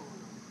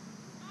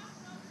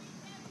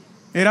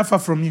 It's far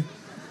from you.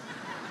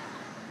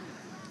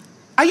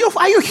 Are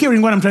you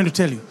hearing what I'm trying to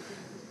tell you?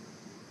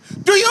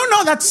 Do you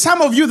know that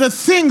some of you, the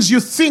things you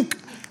think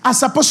are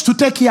supposed to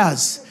take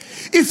years,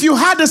 if you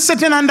had a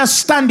certain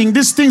understanding,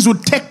 these things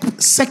would take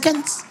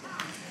seconds?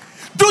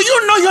 Do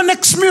you know your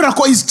next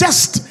miracle is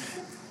just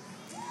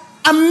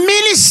a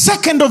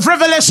millisecond of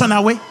revelation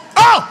away?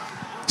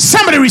 Oh,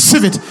 somebody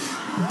receive it.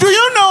 Do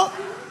you know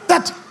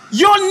that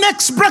your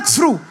next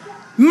breakthrough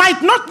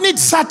might not need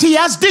 30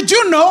 years? Did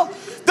you know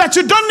that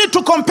you don't need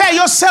to compare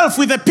yourself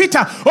with the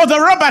Peter or the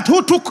Robert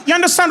who took, you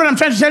understand what I'm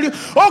trying to tell you?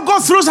 Or go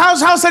through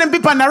house and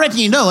people are narrating,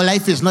 you know,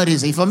 life is not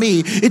easy. For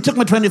me, it took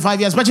me 25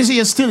 years. But you see,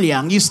 you're still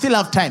young. You still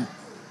have time.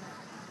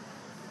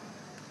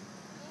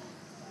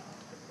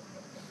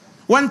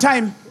 One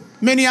time,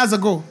 many years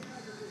ago,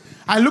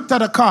 I looked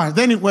at a car.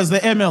 Then it was the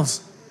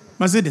MLs,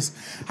 Mercedes.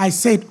 I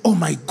said, oh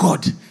my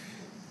God,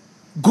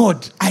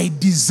 God, I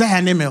desire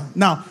an ML.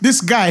 Now, this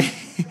guy...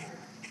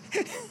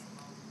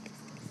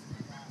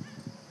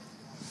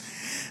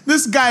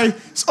 This guy,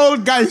 this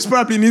old guy, is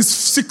probably in his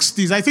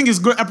 60s. I think he's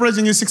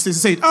approaching his 60s. He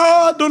said,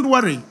 oh, don't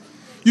worry.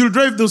 You'll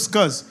drive those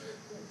cars.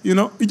 You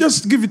know, you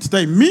just give it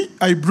time. Me,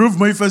 I drove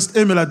my first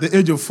ML at the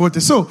age of 40.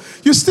 So,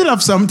 you still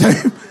have some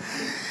time.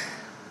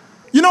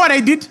 You know what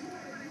I did?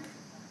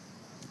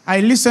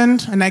 I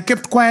listened and I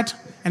kept quiet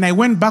and I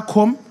went back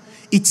home.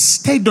 It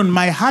stayed on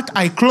my heart.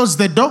 I closed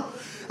the door.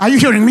 Are you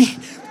hearing me?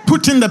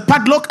 Put in the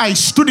padlock. I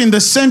stood in the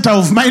center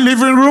of my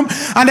living room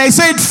and I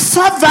said,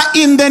 Father,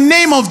 in the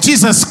name of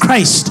Jesus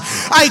Christ,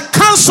 I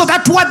cancel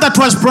that word that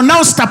was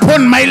pronounced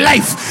upon my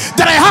life,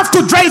 that I have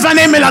to drive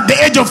an ML at the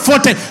age of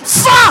 40.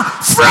 Far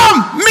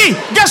from me.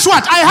 Guess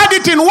what? I had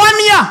it in 1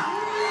 year.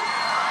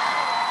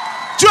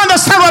 Do you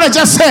understand what I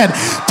just said?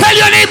 Tell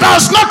your neighbor I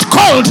was not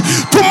called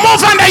to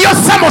move under your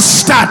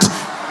thermostat.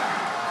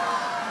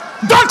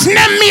 Don't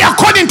name me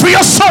according to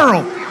your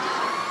sorrow.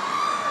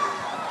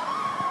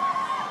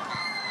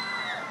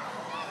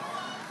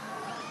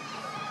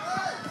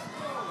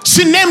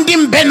 She named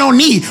him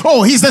Benoni.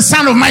 Oh, he's the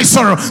son of my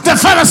sorrow. The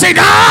father said,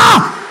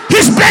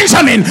 he's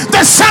Benjamin,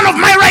 the son of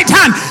my right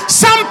hand.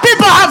 Some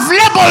people have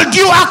labeled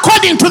you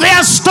according to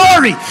their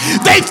story.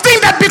 They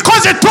think that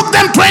because it took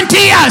them 20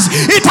 years,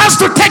 it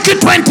has to take you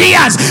 20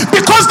 years.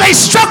 Because they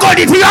struggled,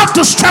 you have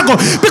to struggle.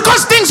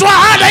 Because things were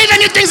hard, even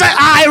you things like,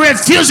 I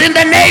refuse in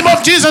the name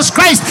of Jesus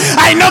Christ.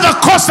 I know the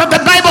cost that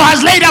the Bible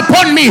has laid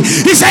upon me.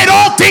 He said,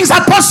 all things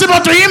are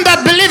possible to him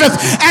that believeth.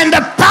 And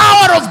the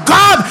power of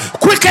God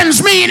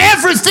quickens me in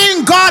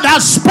everything God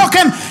has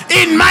spoken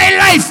in my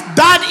life.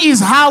 That is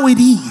how it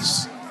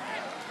is.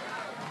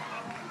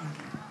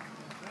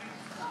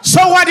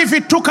 So what if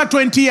it took her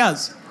 20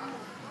 years?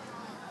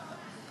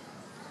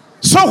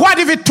 So what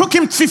if it took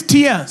him 50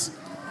 years?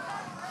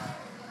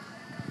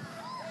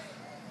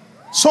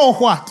 So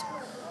what?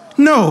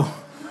 No,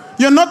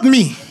 you're not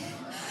me.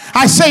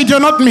 I said you're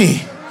not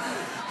me.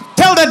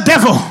 Tell the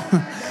devil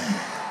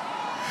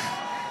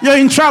you're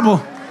in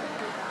trouble.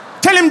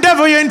 Tell him,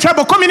 devil, you're in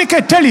trouble.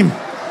 Communicate, tell him.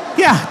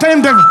 Yeah, tell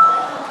him, devil,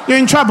 you're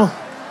in trouble.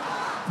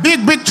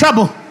 Big, big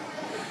trouble.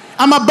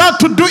 I'm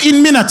about to do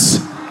in minutes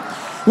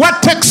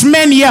what takes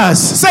men years.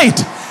 Say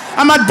it.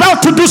 I'm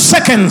about to do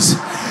seconds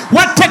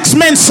what takes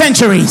men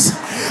centuries.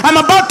 I'm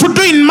about to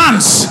do in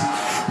months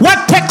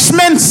what takes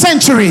men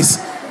centuries.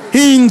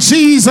 In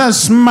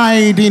Jesus'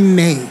 mighty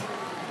name.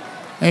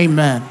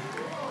 Amen.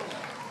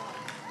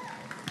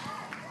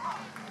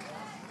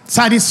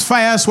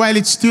 Satisfy us while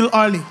it's still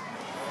early.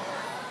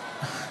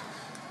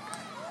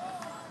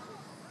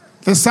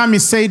 The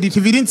psalmist said it.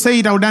 If he didn't say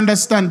it, I would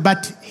understand.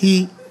 But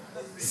he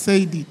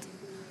said it.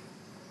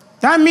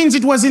 That means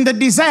it was in the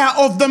desire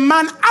of the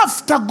man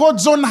after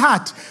God's own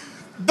heart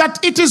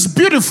that it is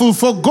beautiful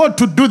for God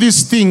to do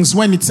these things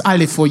when it's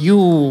early for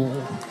you.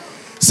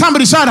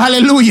 Somebody shout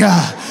hallelujah.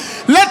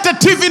 Let the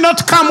TV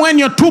not come when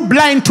you're too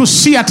blind to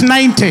see at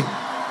 90.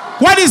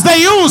 What is the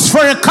use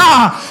for a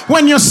car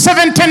when you're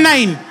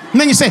 79,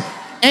 and then you say,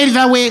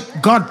 either way,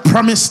 God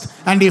promised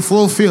and he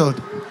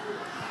fulfilled.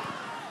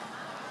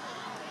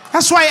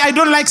 That's why I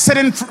don't like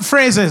certain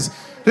phrases,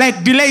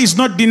 like delay is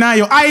not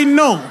denial. I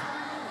know,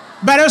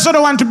 but I also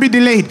don't want to be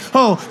delayed.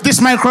 Oh, this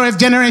microwave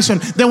generation,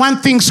 they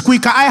want things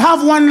quicker. I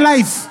have one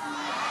life.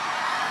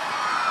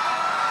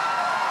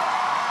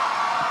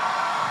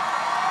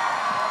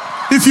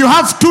 If you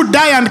have to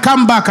die and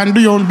come back and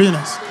do your own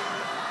business.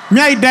 Me,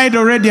 I died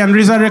already and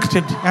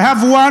resurrected. I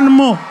have one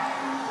more.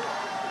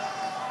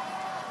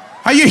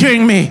 Are you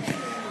hearing me?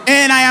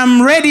 And I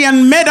am ready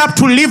and made up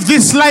to live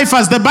this life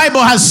as the Bible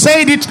has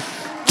said it,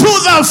 to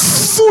the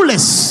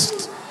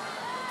fullest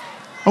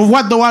of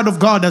what the word of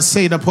God has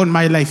said upon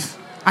my life.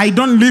 I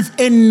don't leave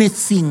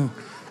anything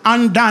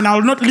undone.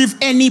 I'll not leave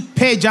any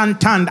page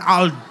unturned.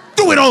 I'll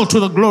do it all to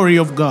the glory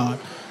of God.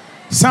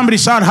 Somebody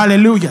shout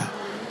hallelujah.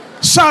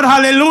 Shout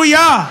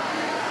hallelujah.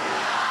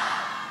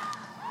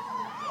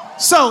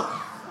 So,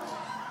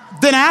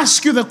 then I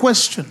ask you the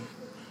question.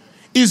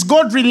 Is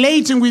God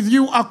relating with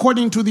you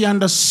according to the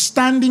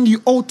understanding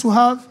you ought to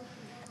have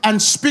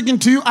and speaking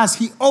to you as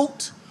he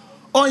ought?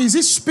 Or is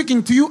he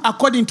speaking to you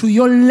according to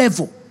your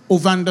level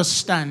of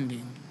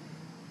understanding?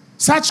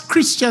 Such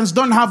Christians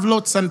don't have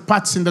lots and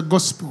parts in the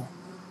gospel.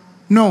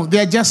 No, they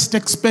are just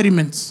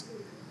experiments.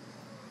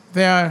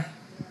 They are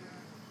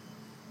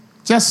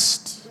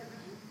just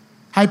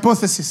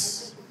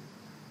hypothesis.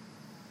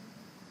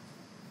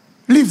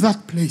 Leave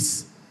that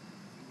place.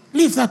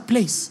 Leave that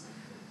place.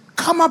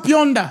 Come up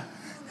yonder.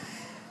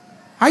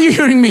 Are you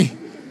hearing me?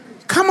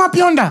 Come up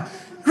yonder.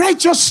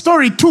 Write your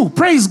story too.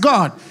 Praise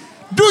God.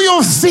 Do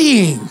your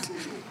thing.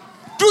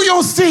 Do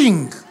your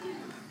thing.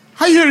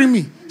 Are you hearing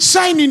me?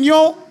 Shine in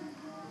your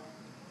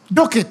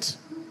docket.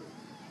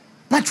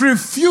 But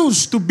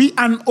refuse to be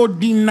an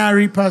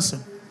ordinary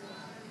person.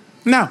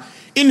 Now,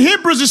 in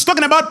Hebrews, it's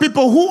talking about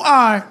people who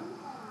are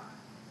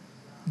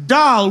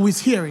dull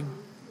with hearing.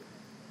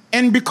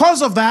 And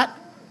because of that,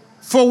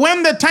 for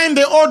when the time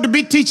they ought to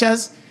be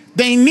teachers,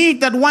 they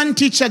need that one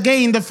teacher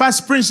again, the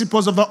first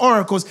principles of the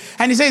oracles.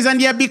 And he says, and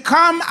ye have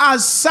become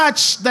as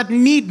such that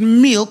need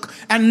milk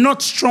and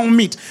not strong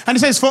meat. And he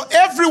says, for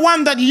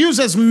everyone that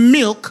uses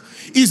milk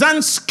is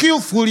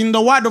unskillful in the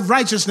word of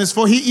righteousness,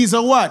 for he is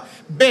a what?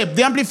 Babe.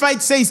 The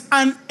Amplified says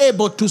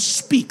unable to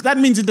speak. That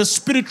means in the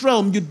spirit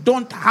realm, you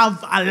don't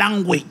have a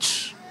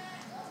language.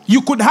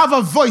 You could have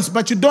a voice,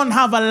 but you don't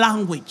have a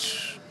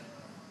language.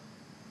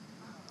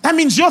 That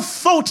means your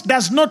thought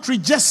does not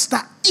register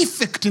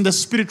effect in the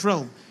spirit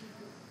realm.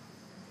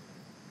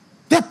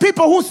 There are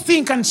people who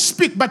think and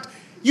speak, but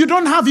you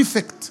don't have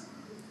effect.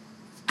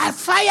 I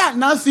fire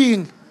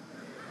nothing.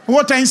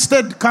 Water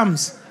instead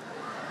comes.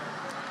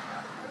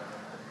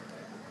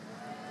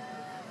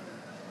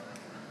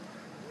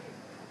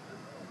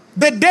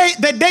 The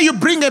day you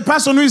bring a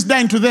person who is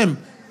dying to them,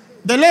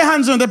 they lay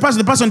hands on the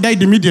person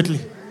died immediately.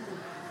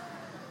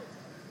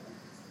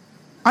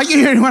 Are you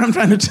hearing what I'm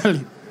trying to tell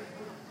you?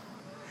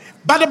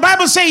 But the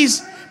Bible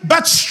says,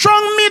 but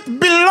strong meat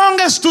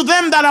belongeth to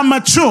them that are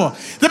mature.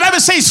 The Bible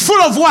says,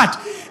 full of what?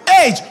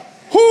 Age.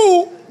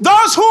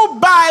 Those who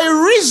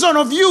by reason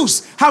of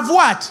use have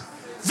what?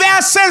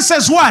 Their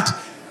senses what?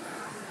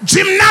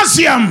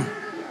 Gymnasium.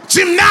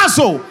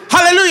 Gymnazo.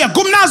 Hallelujah.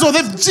 Gymnazo.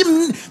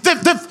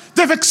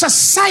 They've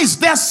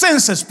exercised their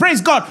senses. Praise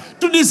God.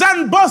 To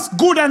discern both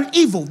good and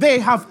evil. They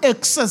have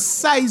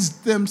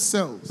exercised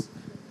themselves.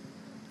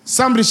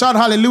 Somebody shout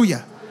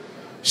hallelujah.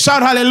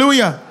 Shout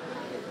hallelujah.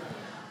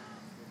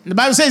 The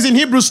Bible says in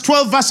Hebrews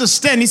 12 verses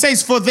 10, he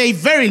says, for they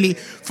verily,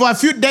 for a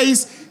few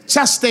days,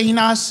 chasten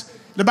us.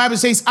 The Bible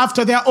says,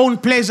 after their own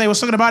pleasure, he was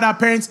talking about our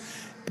parents,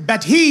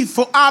 but he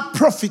for our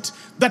profit,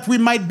 that we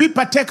might be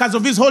partakers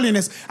of his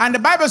holiness. And the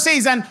Bible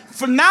says, and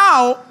for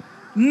now,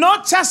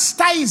 no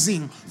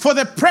chastising for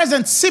the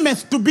present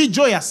seemeth to be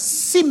joyous.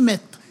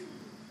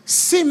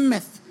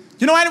 Seemeth.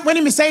 You know when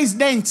he says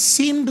then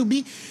seem to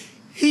be,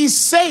 he's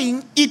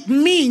saying it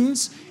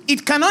means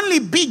it can only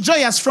be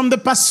joyous from the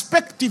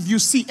perspective you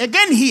see.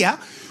 Again here,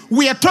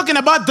 we are talking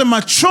about the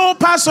mature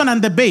person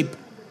and the babe.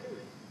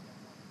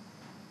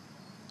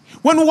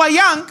 When we were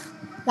young,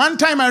 one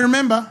time I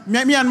remember,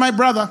 me and my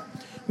brother,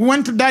 we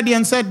went to Daddy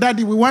and said,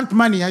 Daddy, we want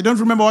money. I don't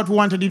remember what we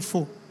wanted it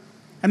for.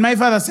 And my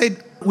father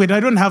said, wait, I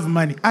don't have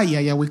money.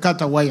 We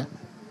cut a wire.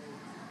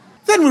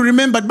 Then we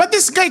remembered, but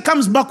this guy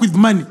comes back with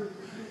money.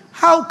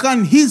 How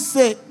can he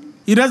say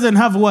he doesn't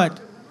have what?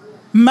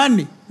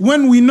 Money.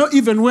 When we know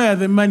even where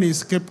the money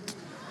is kept.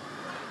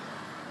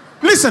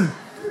 Listen.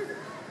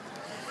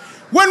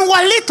 When we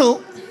were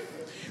little,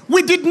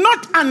 we did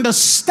not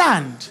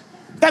understand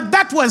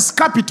that was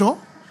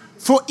capital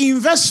for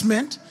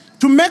investment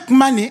to make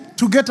money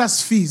to get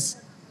us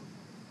fees.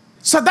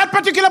 So at that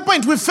particular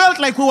point, we felt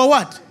like we were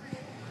what?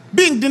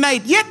 Being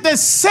denied. Yet the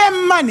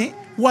same money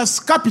was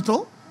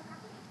capital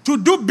to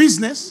do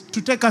business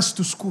to take us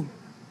to school.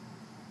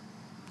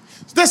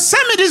 The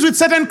same it is with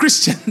certain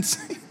Christians.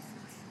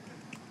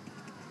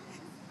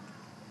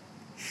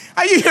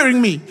 Are you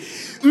hearing me?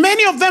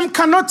 Many of them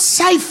cannot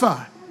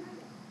cipher.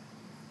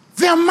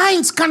 Their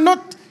minds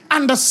cannot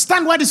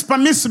understand what is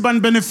permissible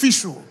and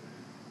beneficial,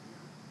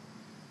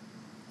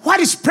 what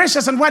is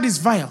precious and what is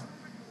vile.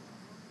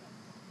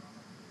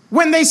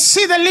 When they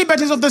see the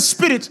liberties of the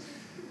Spirit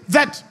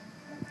that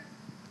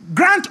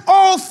grant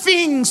all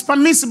things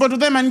permissible to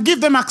them and give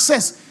them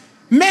access,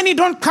 many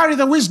don't carry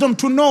the wisdom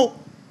to know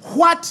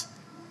what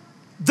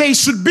they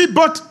should be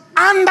brought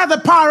under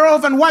the power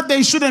of and what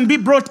they shouldn't be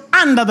brought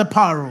under the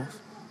power of.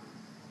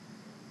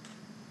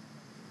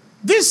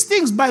 These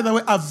things, by the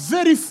way, are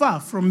very far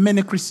from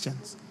many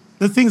Christians.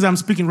 The things I'm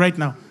speaking right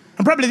now.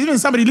 And probably even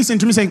somebody listening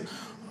to me saying,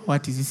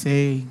 what is he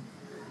saying?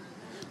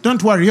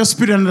 Don't worry, your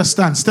spirit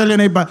understands. Tell your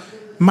neighbor,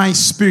 my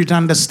spirit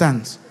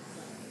understands.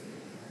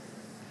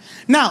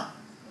 Now,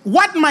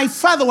 what my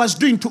father was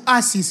doing to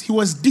us is he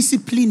was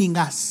disciplining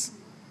us.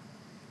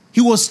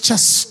 He was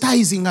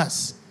chastising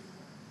us.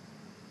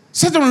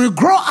 So that when we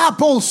grow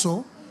up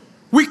also,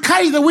 we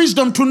carry the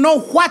wisdom to know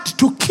what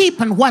to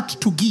keep and what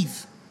to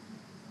give.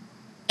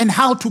 And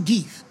how to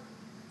give.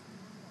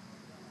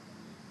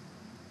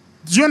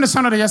 Do you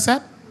understand what I just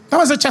said? That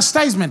was a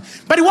chastisement.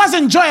 But it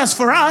wasn't joyous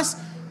for us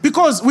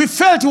because we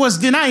felt he was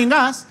denying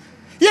us.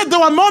 Yet there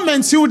were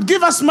moments he would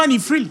give us money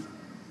freely.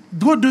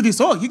 Go do this.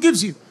 Oh, he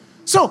gives you.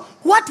 So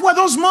what were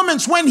those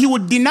moments when he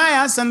would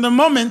deny us and the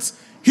moments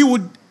he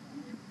would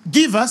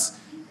give us?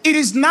 It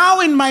is now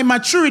in my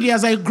maturity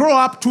as I grow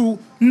up to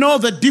know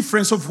the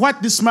difference of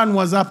what this man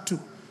was up to.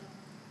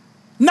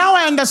 Now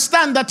I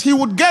understand that he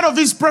would get of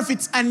his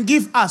profits and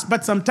give us.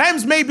 But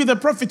sometimes maybe the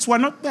profits were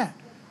not there.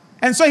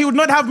 And so he would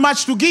not have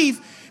much to give.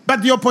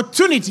 But the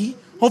opportunity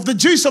of the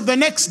Jews of the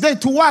next day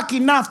to work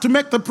enough to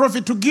make the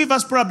profit to give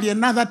us probably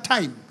another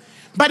time.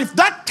 But if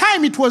that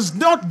time it was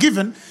not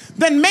given,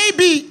 then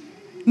maybe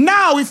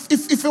now, if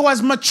it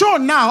was mature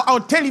now, I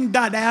would tell him,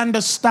 Dad, I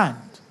understand.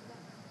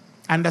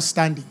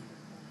 Understanding.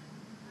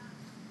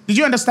 Did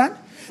you understand?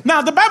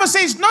 Now the Bible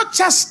says no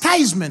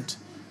chastisement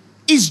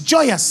is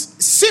joyous.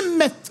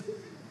 Simeth,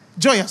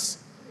 joyous.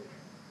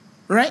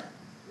 Right?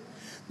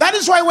 That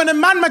is why when a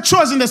man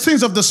matures in the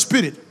things of the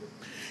Spirit,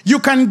 you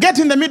can get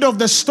in the middle of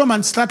the storm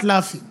and start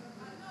laughing.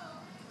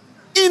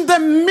 In the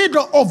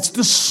middle of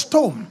the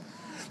storm.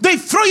 They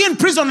throw you in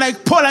prison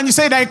like Paul and you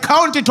said, I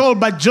count it all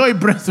but joy,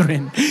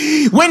 brethren.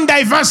 When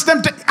diverse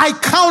temptations, I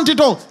count it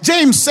all.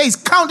 James says,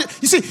 count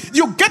it. You see,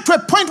 you get to a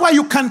point where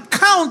you can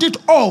count it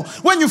all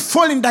when you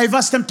fall in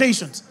diverse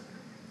temptations.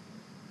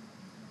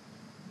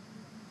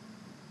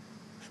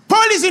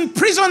 Paul is in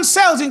prison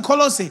cells in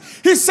Colossae.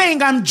 He's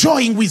saying, I'm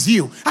joying with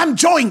you. I'm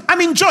enjoying.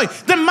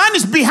 The man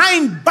is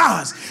behind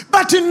bars,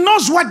 but he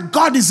knows what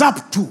God is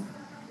up to.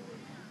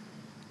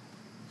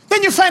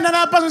 Then you find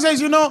another person who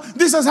says,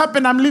 this has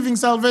happened. I'm leaving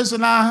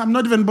salvation. I'm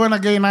not even born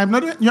again.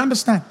 You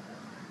understand?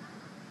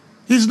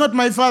 He's not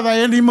my father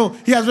anymore.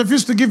 He has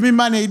refused to give me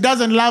money. He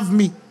doesn't love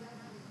me.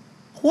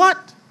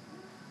 What?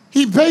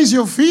 He pays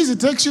your fees. He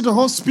takes you to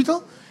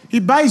hospital.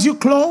 He buys you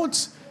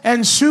clothes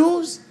and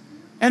shoes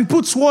and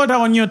puts water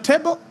on your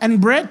table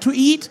and bread to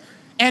eat.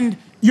 And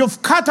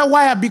you've cut a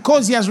wire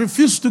because he has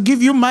refused to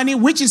give you money,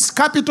 which is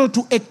capital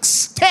to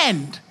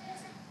extend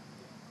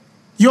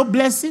your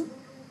blessing.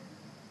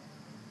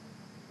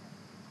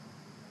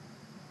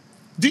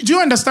 Did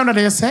you understand what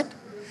I just said?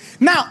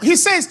 Now, he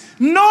says,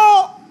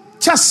 no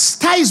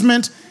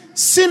chastisement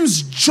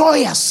seems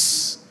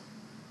joyous.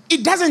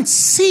 It doesn't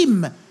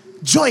seem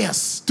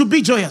joyous, to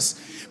be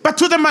joyous. But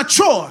to the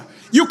mature,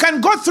 you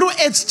can go through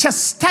a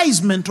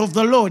chastisement of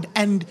the Lord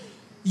and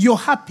you're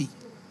happy.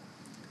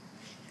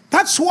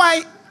 That's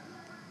why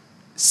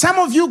some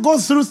of you go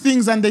through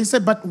things and they say,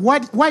 but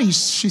why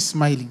is she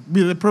smiling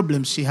with the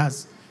problems she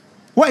has?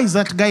 Why is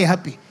that guy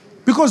happy?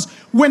 Because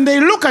when they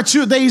look at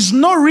you, there is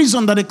no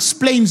reason that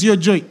explains your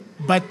joy,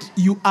 but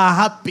you are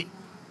happy.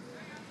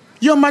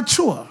 You're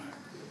mature.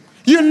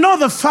 You know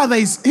the Father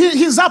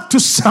he's up to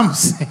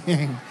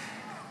something.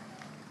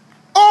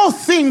 All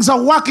things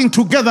are working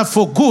together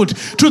for good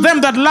to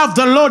them that love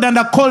the Lord and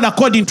are called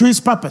according to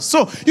his purpose.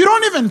 So you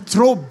don't even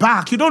throw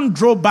back. You don't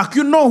draw back.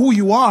 You know who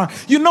you are.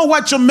 You know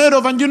what you're made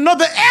of, and you know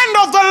the end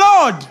of the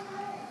Lord.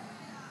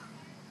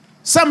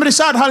 Somebody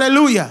shout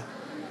hallelujah.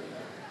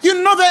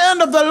 You know the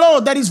end of the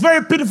Lord, that is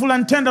very pitiful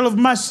and tender of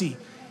mercy.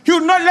 He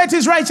will not let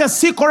his righteous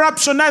see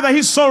corruption, neither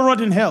his soul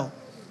rot in hell.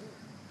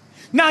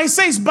 Now he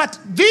says, but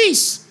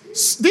this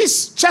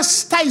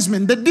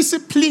chastisement, the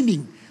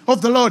disciplining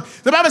of the Lord,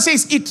 the Bible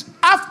says it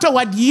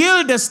afterward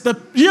yieldeth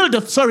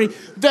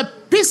the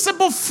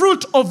peaceable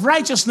fruit of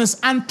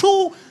righteousness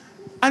unto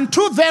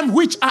them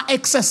which are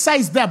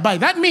exercised thereby.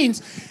 That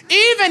means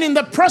even in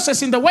the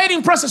process, in the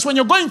waiting process, when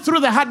you're going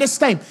through the hardest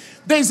time,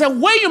 there's a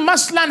way you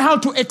must learn how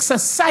to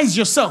exercise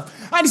yourself.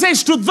 And he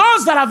says, to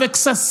those that have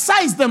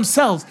exercised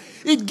themselves,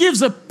 it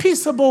gives a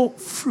peaceable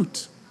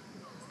fruit.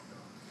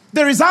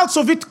 The results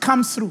of it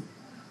come through.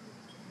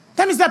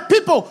 That means that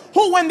people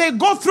who, when they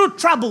go through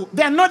trouble,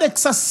 they are not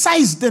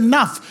exercised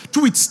enough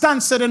to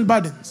withstand certain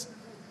burdens.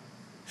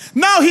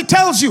 Now he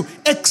tells you,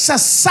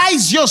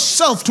 exercise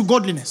yourself to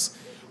godliness.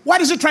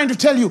 What is he trying to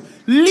tell you?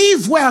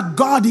 Live where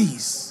God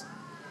is.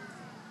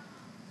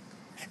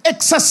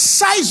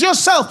 Exercise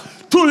yourself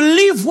to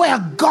live where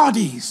God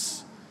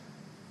is.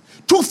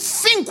 to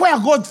think where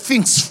God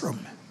thinks from,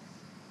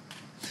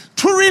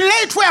 to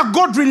relate where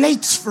God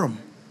relates from,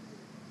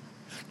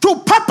 to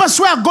purpose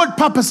where God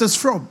purposes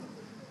from,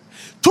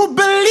 to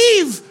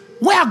believe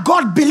where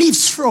God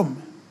believes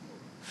from,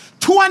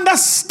 to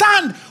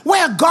understand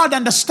where God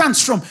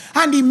understands from.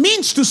 And he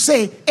means to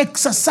say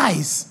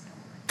exercise.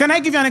 Can I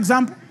give you an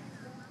example?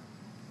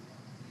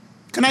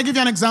 Can I give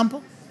you an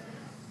example?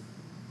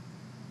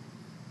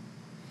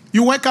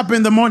 You wake up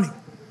in the morning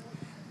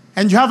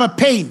and you have a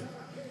pain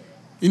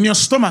in your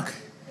stomach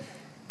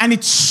and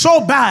it's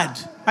so bad.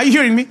 Are you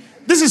hearing me?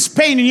 This is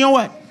pain in your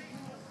what?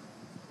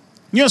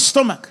 In your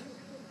stomach.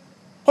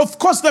 Of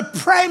course, the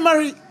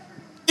primary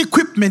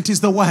equipment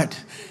is the word.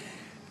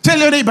 Tell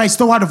your neighbor it's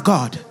the word of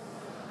God.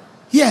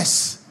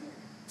 Yes.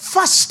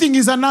 Fasting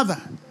is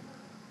another.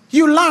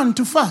 You learn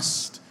to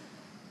fast.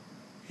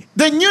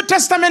 The New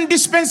Testament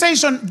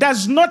dispensation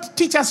does not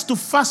teach us to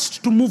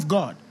fast to move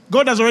God.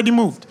 God has already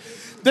moved.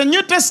 The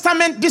New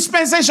Testament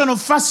dispensation of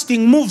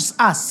fasting moves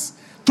us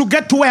to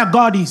get to where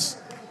God is,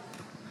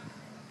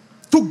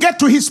 to get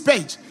to his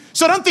page.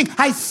 So don't think,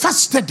 I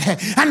fasted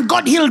and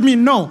God healed me.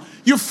 No,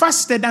 you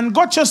fasted and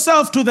got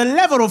yourself to the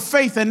level of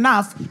faith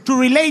enough to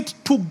relate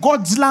to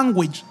God's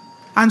language.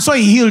 And so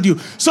he healed you.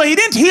 So he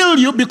didn't heal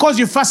you because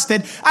you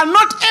fasted. And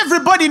not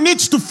everybody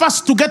needs to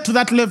fast to get to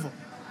that level.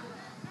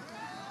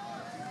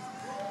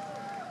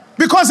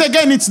 Because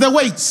again, it's the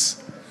weights.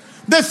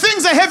 The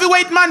things a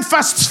heavyweight man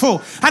fasts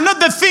for are not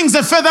the things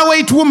a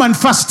featherweight woman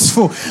fasts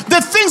for. The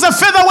things a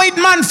featherweight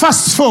man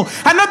fasts for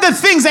are not the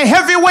things a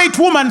heavyweight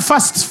woman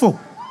fasts for.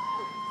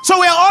 So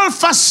we're all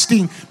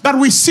fasting, but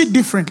we see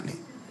differently.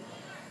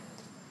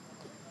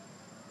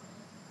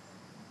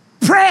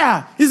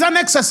 Prayer is an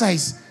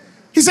exercise.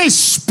 He says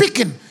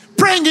speaking,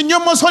 praying in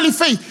your most holy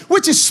faith,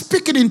 which is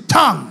speaking in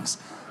tongues.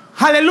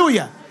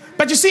 Hallelujah.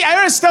 But you see, I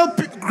always tell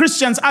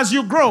Christians, as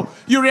you grow,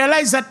 you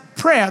realize that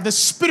prayer, the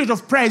spirit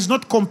of prayer, is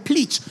not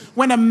complete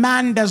when a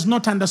man does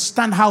not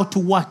understand how to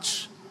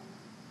watch.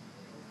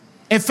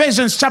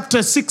 Ephesians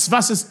chapter 6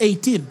 verses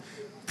 18.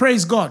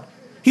 Praise God.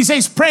 He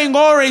says, praying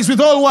always with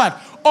all what?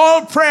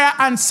 All prayer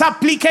and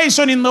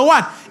supplication in the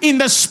what? In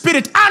the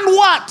spirit. And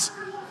what?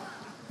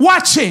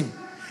 Watching.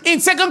 In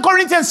 2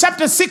 Corinthians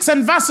chapter 6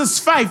 and verses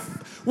 5,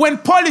 when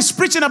Paul is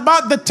preaching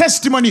about the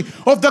testimony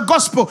of the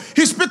gospel,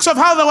 he speaks of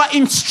how they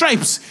were in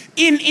stripes,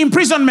 in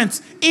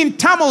imprisonments, in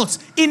tumults,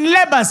 in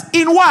labors,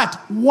 in what?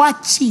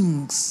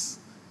 Watchings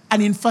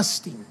and in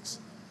fastings.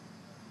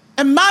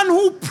 A man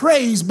who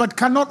prays but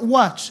cannot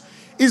watch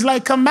is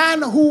like a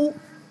man who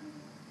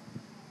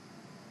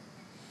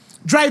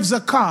drives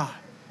a car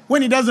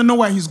when he doesn't know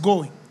where he's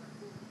going.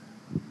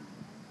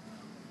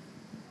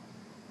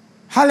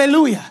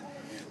 Hallelujah.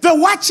 The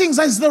watchings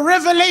is the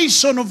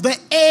revelation of the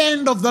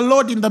end of the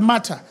Lord in the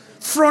matter.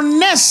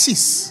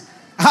 Phronesis.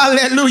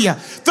 Hallelujah.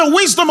 The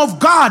wisdom of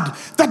God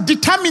that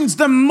determines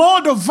the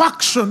mode of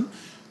action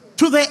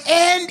to the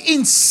end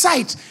in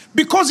sight,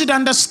 because it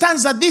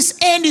understands that this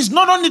end is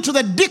not only to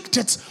the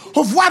dictates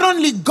of what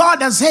only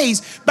God has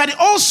says, but it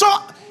also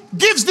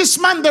gives this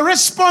man the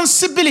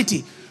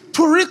responsibility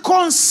to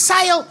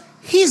reconcile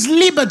his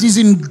liberties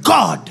in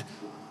God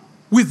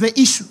with the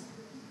issue.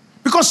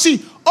 Because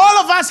see, all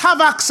of us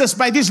have access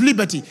by this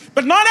liberty,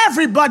 but not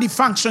everybody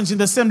functions in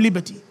the same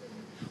liberty.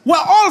 We're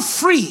all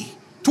free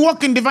to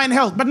walk in divine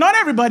health, but not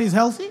everybody is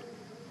healthy.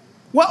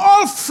 We're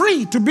all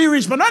free to be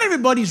rich, but not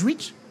everybody is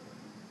rich.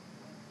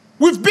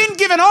 We've been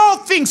given all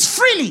things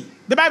freely.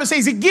 The Bible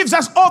says it gives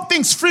us all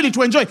things freely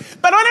to enjoy,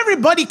 but not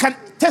everybody can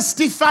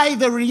testify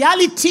the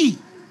reality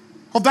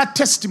of that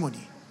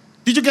testimony.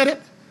 Did you get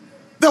it?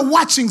 The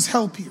watchings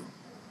help you.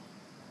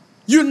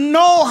 You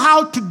know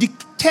how to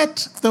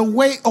dictate the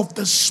way of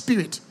the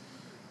Spirit.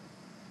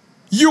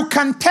 You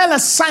can tell a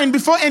sign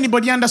before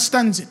anybody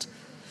understands it.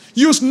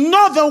 You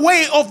know the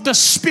way of the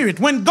Spirit.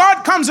 When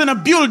God comes in a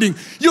building,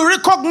 you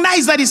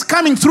recognize that He's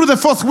coming through the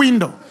fourth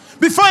window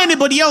before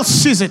anybody else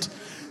sees it.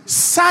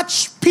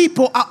 Such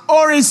people are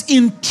always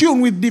in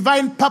tune with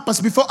divine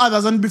purpose before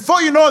others. And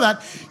before you know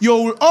that, you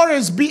will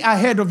always be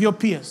ahead of your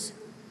peers.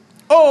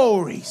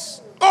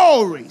 Always.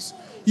 Always.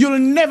 You'll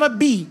never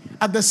be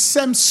at the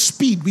same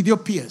speed with your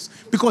peers,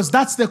 because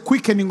that's the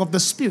quickening of the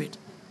Spirit.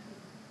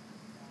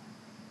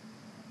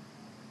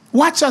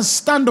 Watch us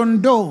stand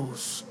on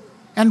doors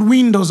and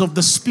windows of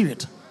the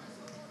Spirit.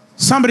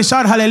 Somebody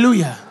shout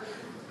hallelujah.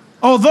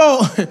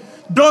 Although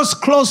doors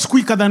close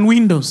quicker than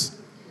windows.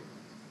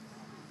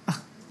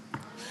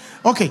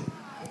 Okay,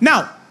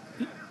 now,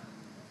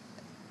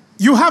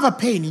 you have a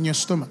pain in your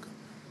stomach.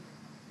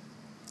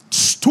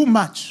 It's too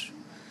much.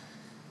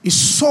 It's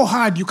so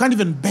hard, you can't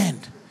even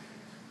bend.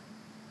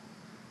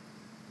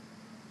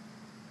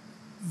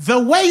 The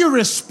way you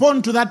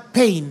respond to that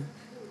pain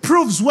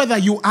proves whether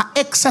you are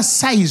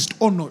exercised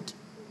or not.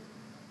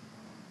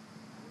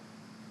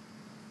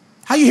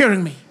 Are you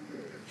hearing me?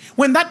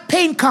 When that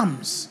pain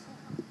comes,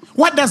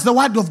 what does the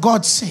word of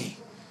God say?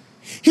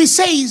 He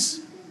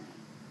says,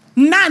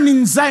 none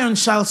in Zion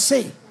shall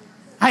say,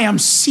 I am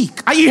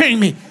sick. Are you hearing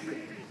me?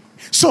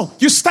 So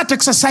you start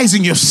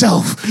exercising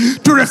yourself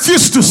to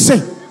refuse to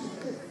say,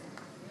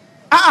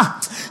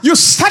 you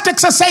start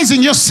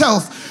exercising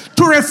yourself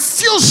to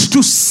refuse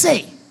to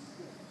say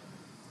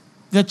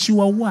that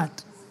you are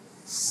what?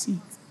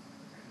 Sin.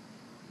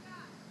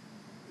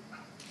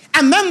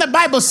 And then the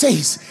Bible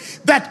says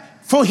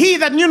that for he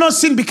that knew no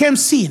sin became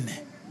sin,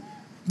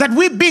 that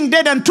we being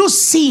dead unto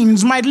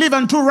sins might live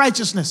unto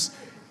righteousness.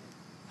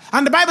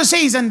 And the Bible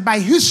says, and by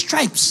his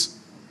stripes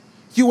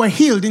you were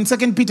healed in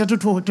 2 Peter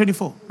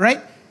 2:24,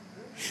 right?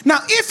 Now,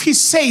 if he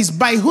says,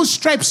 by whose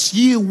stripes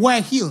you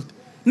were healed,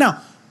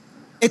 now,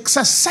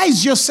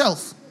 exercise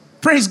yourself.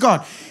 Praise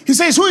God. He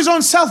says, who his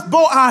own self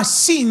bore our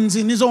sins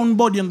in his own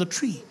body on the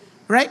tree,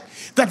 right?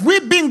 That we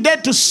being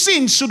dead to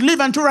sin should live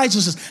unto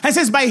righteousness. And it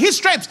says, by his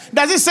stripes,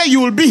 does it say you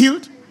will be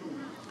healed?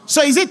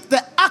 So is it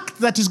the act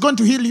that is going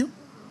to heal you?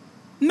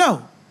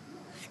 No.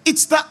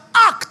 It's the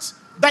act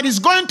that is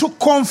going to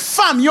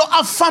confirm your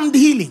affirmed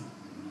healing.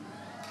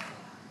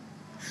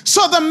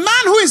 So the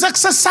man who is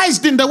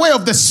exercised in the way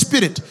of the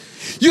Spirit,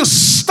 you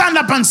stand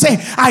up and say,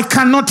 I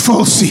cannot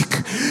fall sick.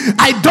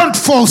 I don't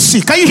fall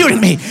sick. Are you hearing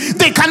me?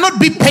 There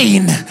cannot be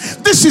pain.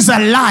 This is a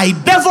lie.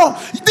 Devil,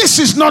 this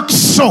is not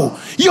so.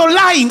 You're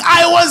lying.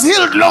 I was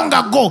healed long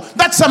ago.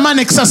 That's a man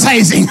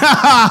exercising.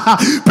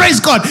 Praise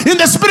God. In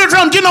the spirit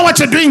realm, do you know what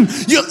you're doing?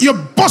 You're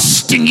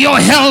boasting your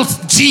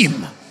health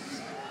gym.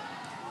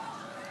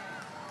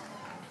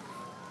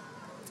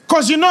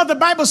 Because you know the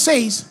Bible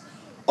says,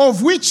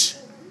 of which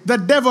the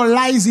devil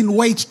lies in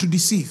wait to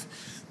deceive.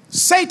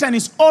 Satan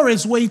is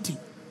always waiting.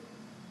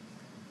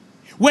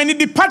 When he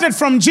departed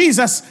from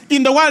Jesus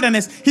in the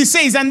wilderness, he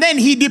says, and then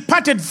he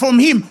departed from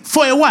him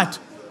for a what?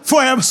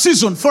 For a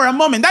season, for a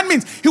moment. That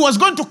means he was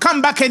going to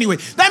come back anyway.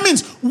 That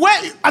means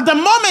at the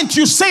moment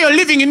you say you're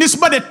living in this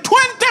body,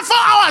 24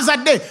 hours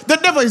a day, the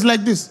devil is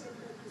like this.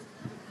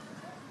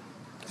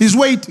 He's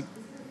waiting.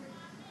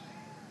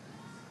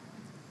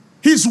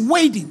 He's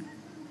waiting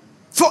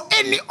for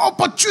any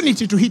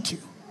opportunity to hit you.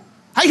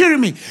 Are you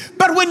hearing me?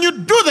 But when you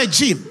do the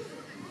gym,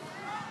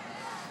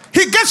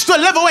 he gets to a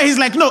level where he's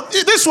like, no,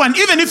 this one,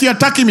 even if you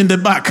attack him in the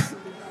back,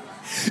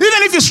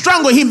 even if you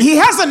strangle him, he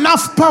has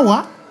enough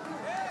power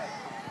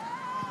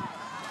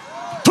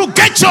to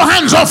get your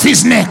hands off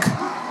his neck.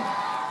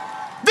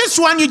 This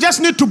one, you just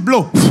need to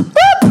blow.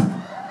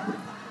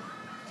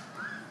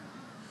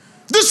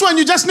 This one,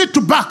 you just need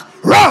to back.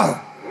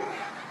 Roar.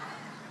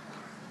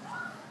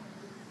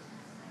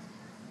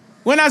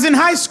 When I was in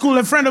high school,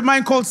 a friend of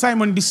mine called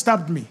Simon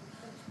disturbed me.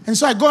 And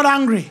so I got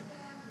angry.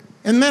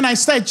 And then I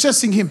started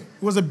chasing him.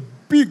 He was a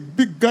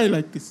big guy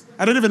like this.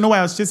 I don't even know why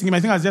I was chasing him. I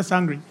think I was just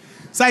angry.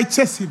 So I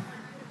chased him.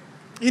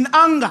 In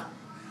anger.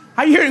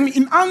 Are you hearing me?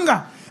 In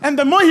anger. And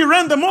the more he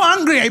ran, the more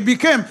angry I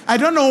became. I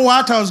don't know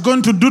what I was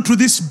going to do to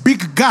this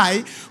big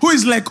guy who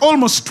is like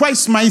almost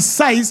twice my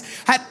size.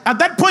 At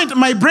that point,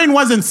 my brain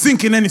wasn't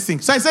thinking anything.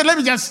 So I said, let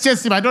me just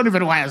chase him. I don't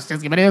even know why I was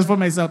chasing him, but I just for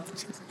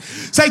myself.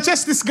 So I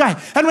chased this guy.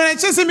 And when I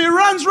chase him, he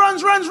runs.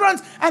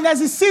 And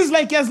as he sees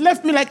like he has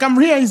left me, like I'm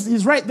here,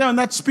 he's right there on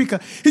that speaker.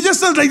 He just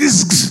sounds like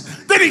this.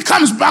 Then he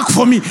comes back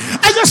for me.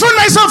 I just found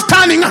myself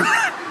turning.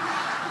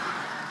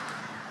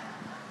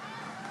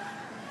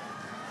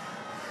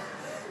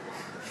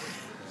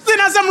 Then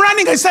as I'm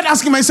running, I start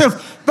asking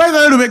myself, by the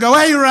way, Rebecca,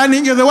 why are you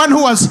running? You're the one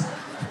who was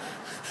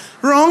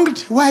wronged.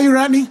 Why are you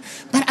running?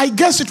 But I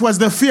guess it was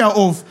the fear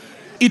of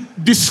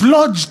it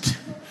dislodged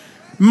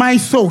my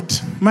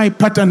thought, my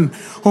pattern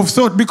of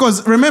thought.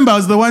 Because remember, I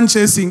was the one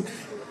chasing.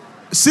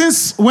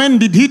 Since when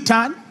did he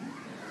turn?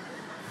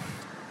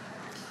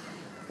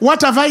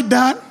 What have I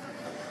done?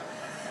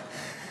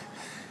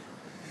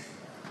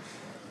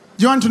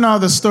 Do you want to know how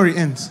the story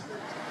ends?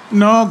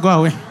 No, go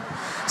away.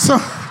 So,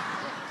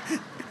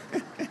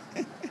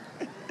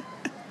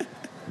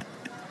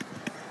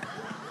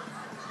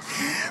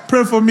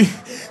 pray for me.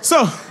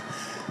 So,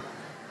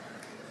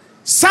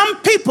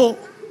 some people,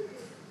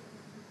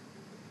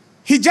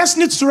 he just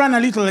needs to run a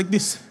little like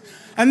this.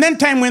 And then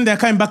time when they're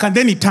coming back, and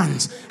then he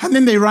turns. And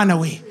then they run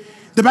away.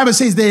 The Bible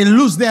says they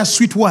lose their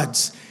sweet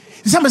words.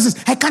 Somebody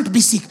says, I can't be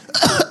sick.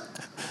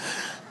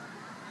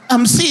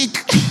 I'm sick.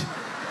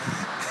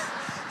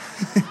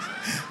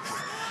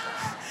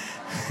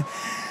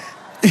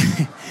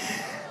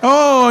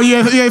 Oh,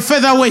 you're a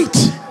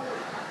featherweight.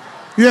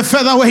 You're a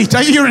featherweight.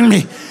 Are you hearing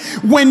me?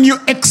 When you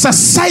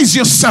exercise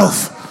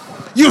yourself,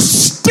 you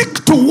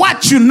stick to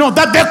what you know,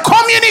 that the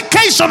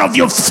communication of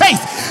your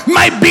faith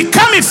might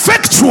become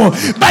effectual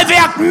by the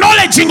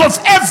acknowledging of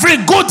every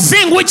good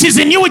thing which is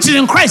in you, which is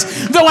in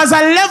Christ. There was a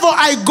level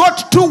I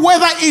got to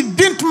whether it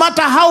didn't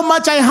matter how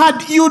much I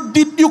had,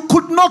 you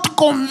could not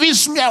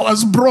convince me I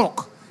was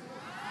broke.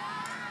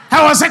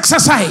 I was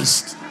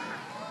exercised.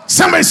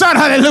 Somebody shout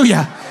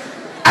hallelujah.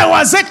 I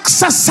was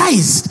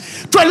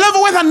exercised to a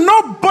level where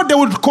nobody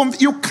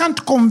would you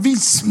can't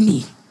convince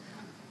me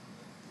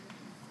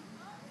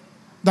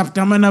that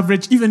I'm an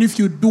average, even if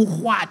you do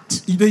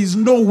what, there is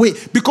no way,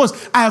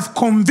 because I have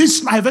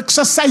convinced, I have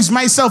exercised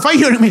myself. Are you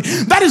hearing me?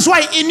 That is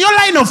why in your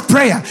line of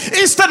prayer,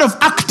 instead of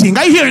acting,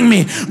 are you hearing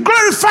me?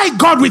 Glorify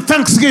God with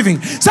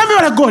thanksgiving. Some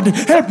people are, God,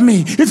 help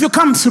me. If you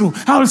come through,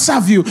 I will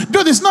serve you.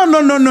 Do this.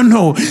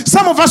 No.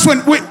 Some of us,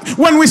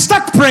 when we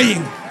start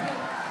praying,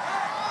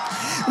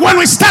 When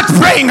we start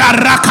praying,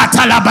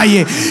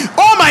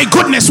 oh my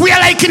goodness, we are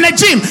like in a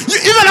gym.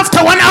 Even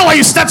after 1 hour,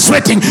 you start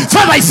sweating.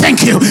 Father, I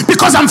thank you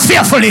because I'm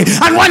fearfully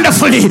and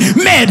wonderfully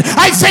made.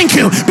 I thank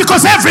you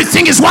because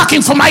everything is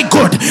working for my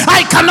good.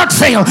 I cannot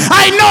fail.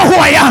 I know who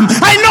I am.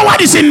 I know what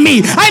is in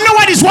me. I know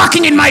what is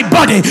working in my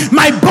body.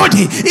 My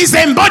body is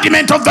the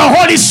embodiment of the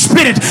Holy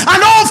Spirit,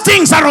 and all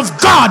things are of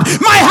God.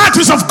 My heart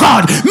is of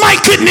God. My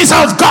kidneys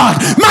are of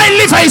God. My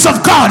liver is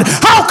of God.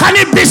 How can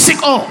it be sick?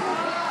 Oh,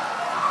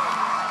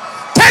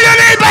 tell your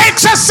neighbor,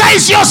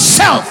 exercise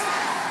yourself.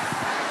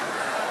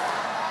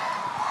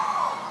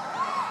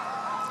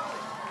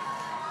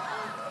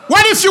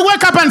 What if you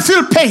wake up and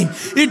feel pain?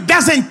 It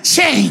doesn't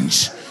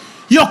change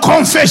your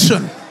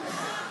confession.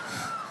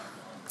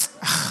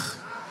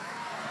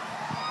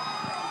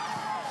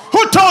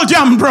 Who told you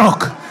I'm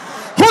broke?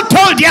 Who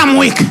told you I'm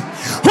weak?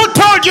 Who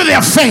told you they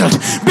have failed?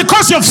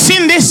 Because you've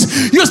seen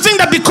this, you think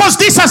that because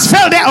this has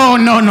failed, oh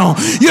no.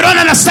 You don't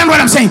understand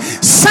what I'm saying.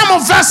 Some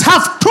of us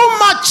have too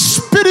much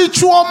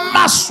spiritual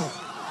muscle.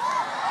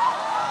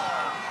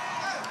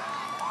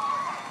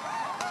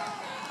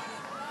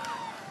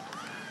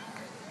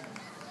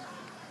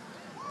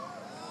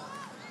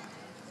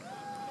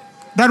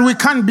 That we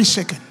can't be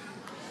shaken.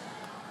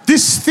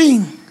 This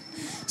thing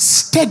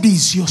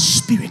steadies your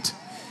spirit.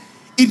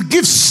 It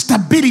gives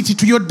stability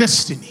to your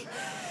destiny.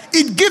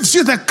 It gives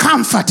you the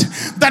comfort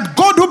that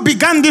God who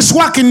began this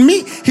work in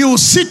me, he will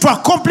see to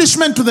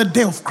accomplishment to the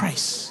day of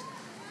Christ.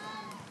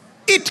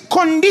 It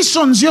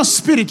conditions your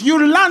spirit. You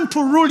learn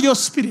to rule your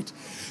spirit.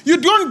 You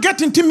don't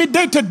get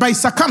intimidated by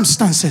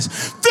circumstances.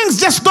 Things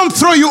just don't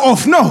throw you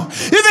off. No.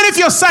 Even if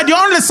you're sad, you're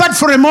only sad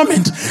for a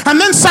moment.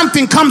 And then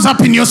something comes up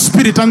in your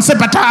spirit and say,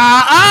 but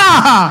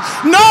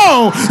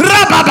no.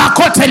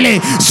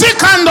 Rababakotele.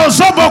 Shikando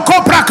zobo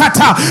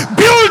koprakata.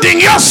 Building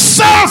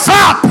yourself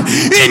up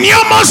in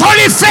your most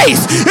holy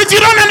faith. If you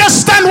don't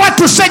understand what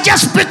to say,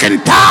 just speak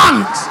in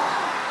tongues.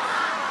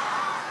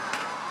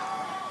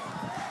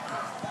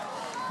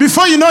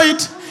 Before you know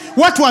it,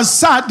 what was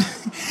sad,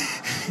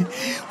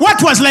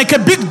 what was like a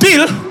big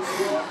deal? Do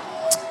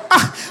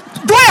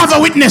I have a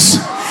witness?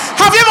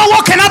 Have you ever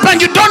woken up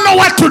and you don't know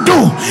what to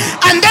do?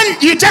 And then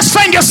you just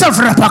find yourself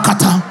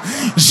rapakata.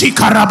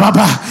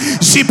 Zikarababa,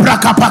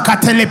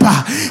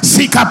 Zibrakapakatelepa,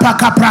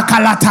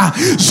 Sikapakaprakalata,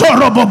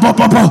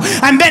 Zorobobobobo.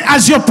 And then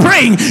as you're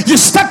praying, you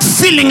start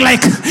feeling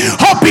like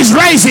hope is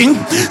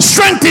rising,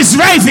 strength is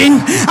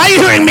rising. Are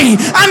you hearing me?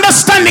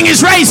 Understanding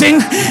is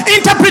rising,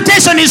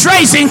 interpretation is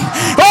rising.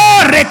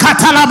 Oh,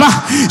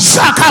 Rekatalaba,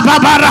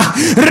 Sakababara,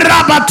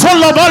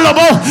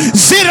 Rabatolobolobo,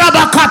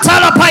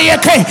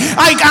 Zirabakatalapayeke.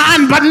 I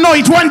can, but no,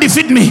 it won't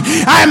defeat me.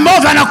 I am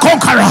more than a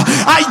conqueror.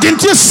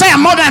 Didn't you say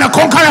I'm more than a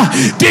conqueror?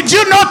 Did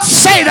you not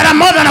say that I'm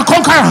more than a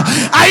conqueror?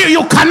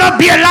 You cannot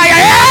be a liar.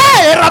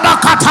 Hey,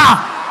 Rabakata.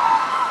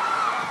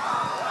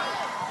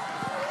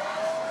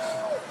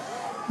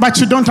 But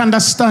you don't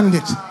understand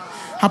it,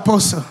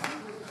 Apostle.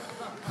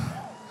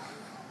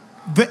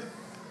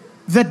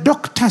 The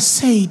doctor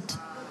said,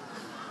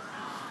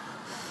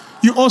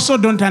 you also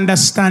don't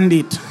understand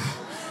it.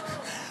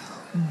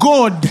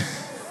 God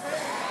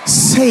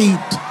said.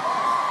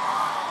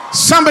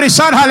 Somebody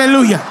shout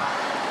hallelujah.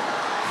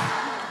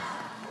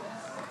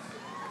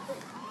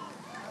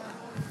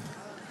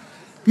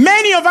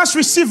 Many of us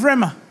receive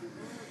Rhema,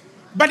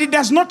 but it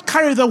does not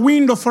carry the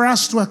window for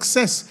us to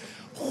access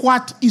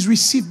what is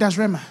received as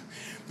Rhema.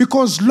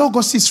 Because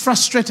Logos is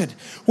frustrated.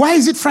 Why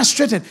is it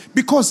frustrated?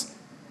 Because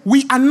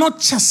we are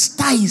not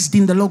chastised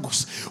in the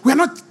Logos. We are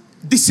not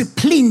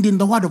disciplined in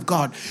the word of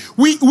God.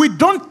 We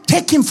don't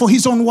take him for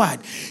his own word.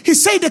 He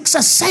said,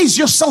 exercise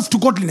yourself to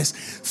godliness.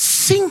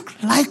 Think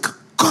like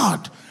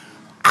God.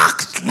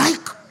 Act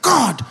like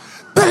God.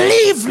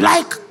 Believe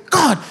like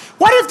God.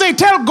 What if they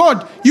tell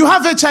God, you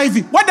have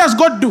HIV? What does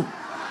God do?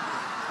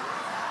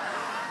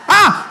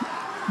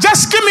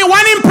 Just give me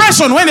one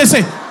impression when they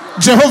say,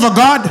 Jehovah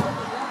God,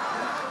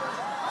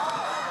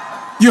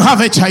 you have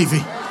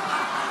HIV.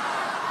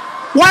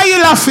 Why are you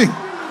laughing?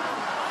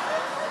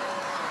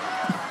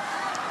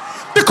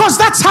 Because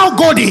that's how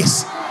God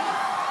is.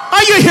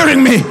 Are you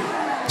hearing me?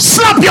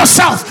 Slap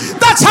yourself.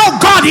 That's how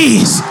God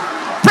is.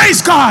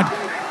 Praise God.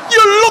 You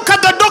look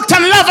at the doctor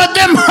and laugh at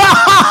them.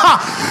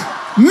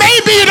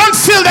 Maybe you don't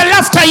feel the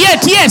laughter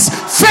yet. Yes,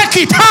 fake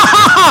it.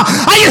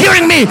 Are you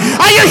hearing me?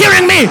 Are you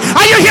hearing me?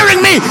 Are you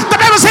hearing me? The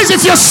Bible says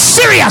if you're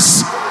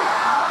serious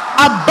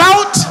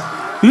about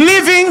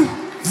living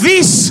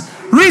this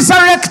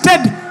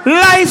resurrected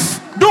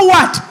life, do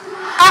what?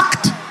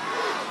 Act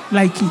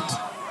like it.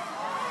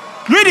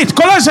 Read it,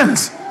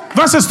 Colossians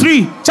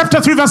chapter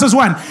 3 verses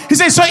 1. He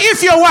says, so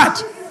if you're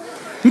what?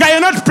 Now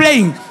you're not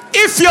playing.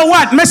 If you're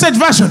what? Message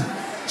version.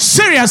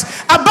 Serious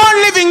about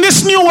living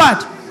this new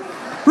what?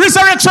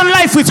 Resurrection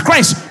life with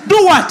Christ.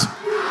 Do what?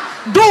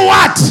 Do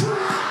what?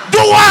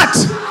 Do what?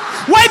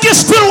 Why do you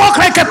still walk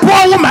like a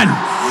poor woman?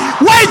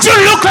 Why do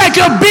you look like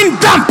you're being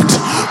dumped?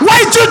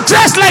 Why do you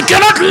dress like you're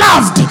not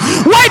loved?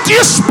 Why do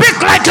you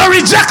speak like you're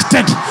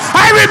rejected?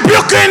 I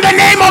rebuke you in the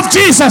name of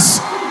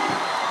Jesus.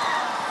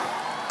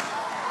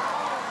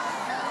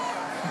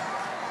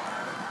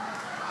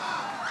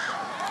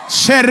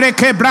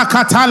 Shereke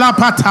brakatala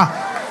pata.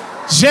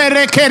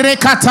 Jereke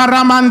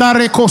rekataramanda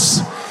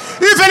rekos.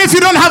 Even if you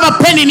don't have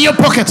a penny in your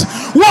pocket,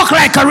 walk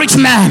like a rich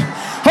man.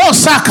 Oh,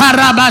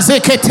 sakaraba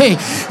zekete.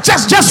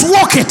 Just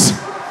walk it.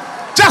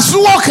 Just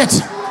walk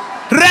it.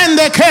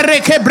 Rende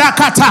kereke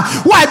brakata.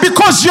 Why?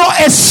 Because you're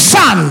a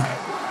son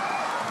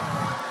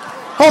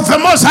of the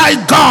Most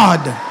High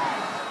God.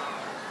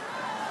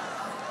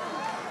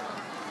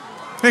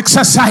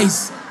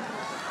 Exercise.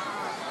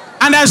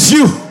 And as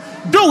you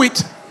do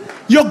it,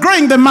 you're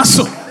growing the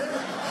muscle.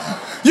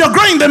 You're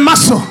growing the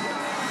muscle.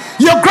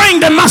 You're growing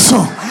the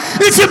muscle.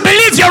 If you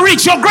believe you're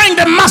rich, you're growing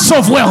the muscle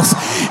of wealth.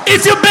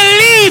 If you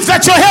believe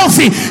that you're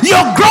healthy,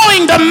 you're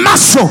growing the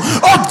muscle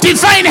of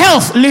divine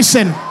health.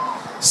 Listen,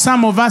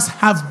 some of us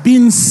have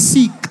been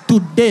sick to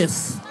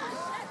death.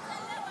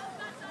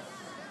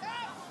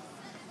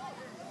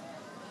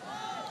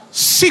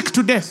 Sick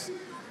to death.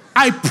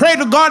 I prayed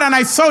to God and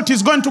I thought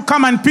he's going to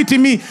come and pity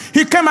me.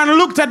 He came and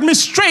looked at me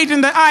straight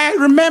in the eye.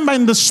 I remember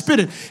in the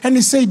spirit. And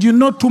he said, you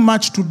know too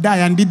much to die.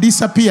 And he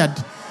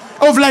disappeared.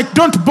 Of like,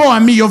 don't bore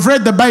me. You've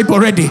read the Bible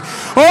already.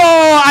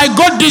 Oh, I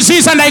got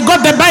disease and I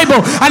got the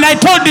Bible. And I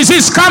told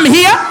disease, come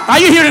here. Are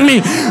you hearing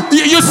me?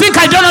 You think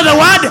I don't know the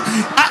word?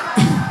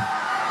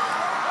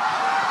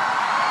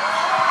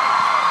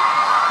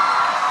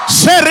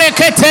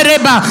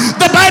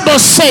 The Bible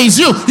says,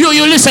 you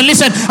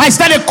listen. I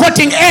started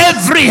quoting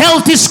every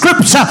healthy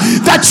scripture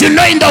that you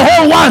know in the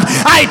whole world.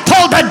 I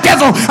told the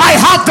devil, I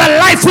have the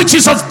life which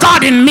is of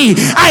God in me.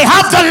 I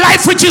have the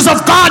life which is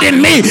of God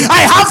in me.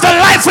 I have the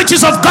life which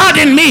is of God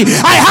in me.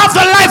 I have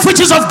the life which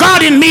is of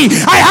God in me.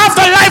 I have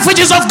the life which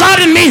is of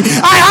God in me.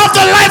 I have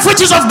the life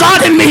which is of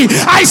God in me.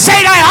 I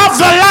said I have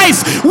the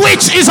life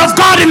which is of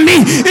God in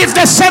me. If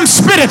the same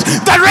spirit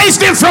that raised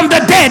him from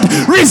the dead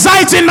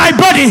resides in my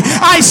body,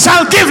 I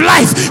shall give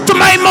life to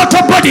my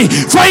mortal body.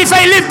 For if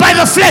I live by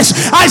the flesh,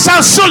 I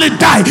shall surely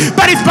die.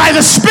 But if by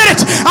the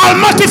spirit I'll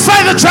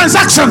mortify the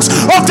transactions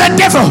of the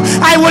devil,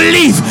 I will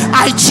live.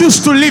 I choose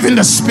to live in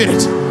the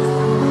spirit.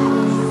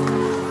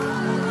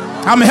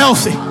 I'm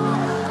healthy.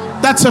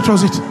 That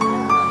settles it.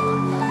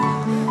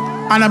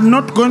 And I'm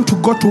not going to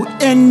go to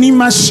any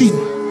machine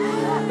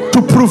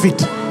to prove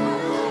it.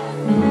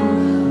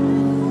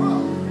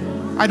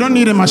 I don't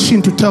need a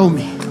machine to tell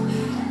me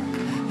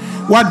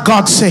what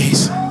God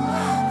says.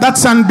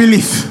 That's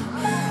unbelief.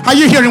 Are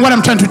you hearing what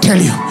I'm trying to tell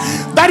you?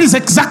 That is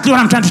exactly what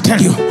I'm trying to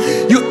tell you.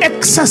 You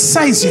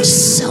exercise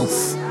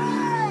yourself.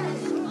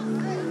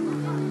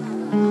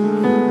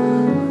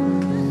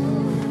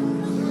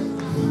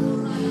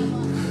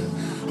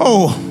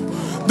 Oh,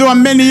 there were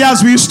many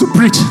years we used to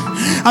preach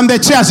and the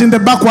chairs in the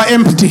back were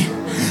empty.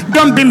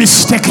 Don't be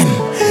mistaken.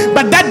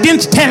 But that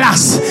didn't tell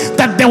us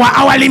that they were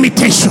our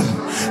limitation.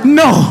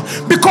 No,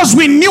 because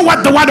we knew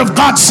what the word of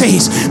God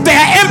says. They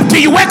are empty.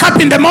 You wake up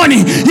in the morning,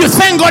 you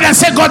thank God and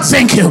say, God,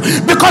 thank you,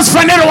 because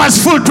Phaneroo was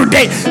full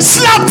today.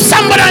 Slap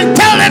somebody and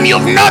tell them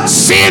you've not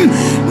seen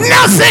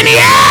nothing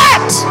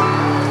yet.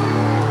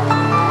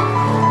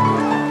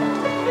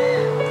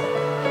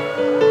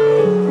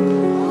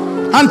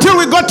 Until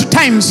we got to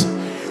times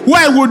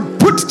where I would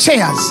put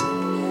chairs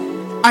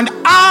and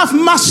our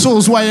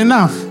muscles were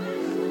enough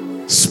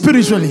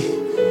spiritually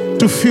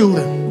to fill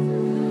them.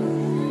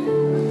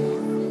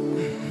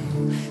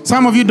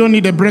 Some of you don't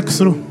need a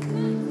breakthrough.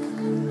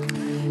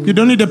 You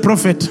don't need a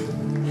prophet.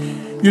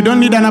 You don't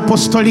need an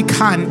apostolic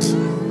hand.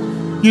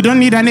 You don't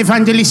need an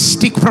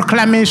evangelistic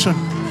proclamation.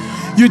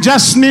 You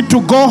just need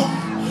to go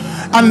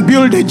and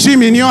build a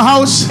gym in your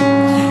house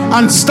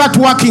and start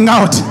working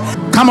out.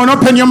 Come on,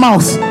 open your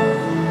mouth.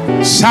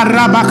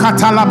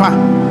 Sharabakatalaba.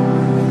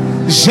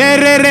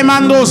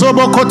 Jereremando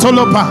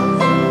zobokotolopa.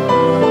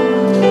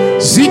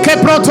 Zike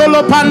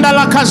protolopanda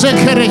la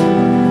kazekere.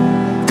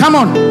 Come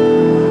on.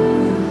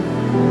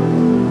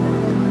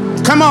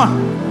 Come on.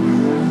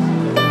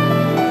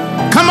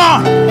 Come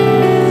on.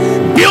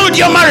 Build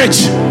your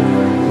marriage.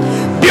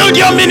 Build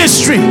your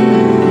ministry.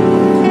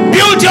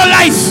 Build your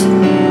life.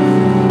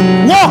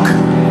 Walk.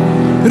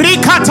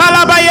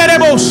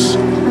 Rikatalabayerebos.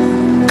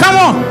 Come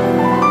on.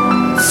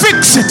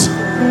 Fix it.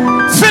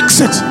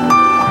 Fix it.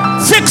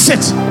 Fix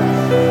it.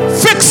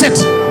 Fix it.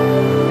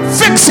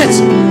 Fix it.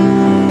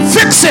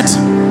 Fix it.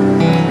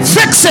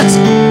 Fix it.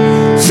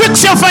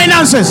 Fix your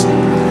finances.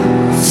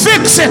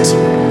 Fix it.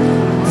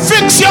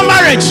 Fix your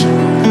marriage.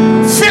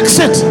 Fix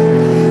it.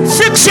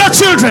 Fix your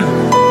children.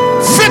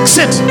 Fix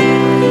it.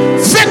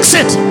 Fix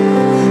it.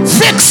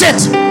 Fix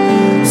it.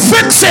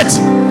 Fix it.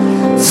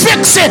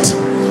 Fix it.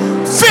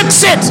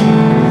 Fix it.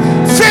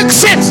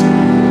 Fix it.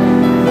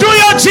 Do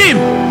your gym.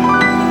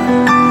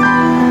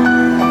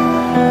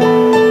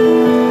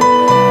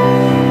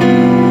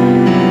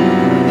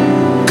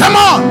 Come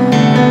on.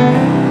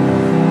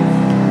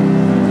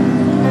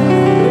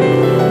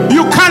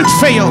 You can't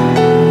fail.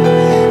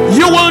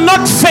 You will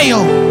not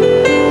fail.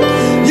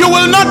 You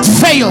will not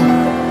fail.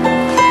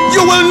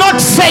 You will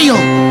not fail.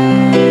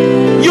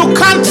 You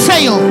can't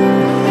fail.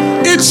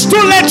 It's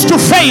too late to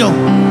fail.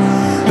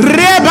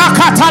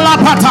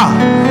 Rebakatalapata.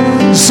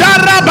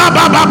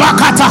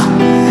 Zarabababakata.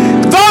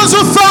 Those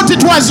who thought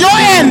it was your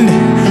end,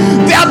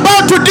 they're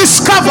about to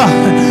discover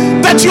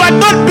that you had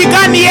not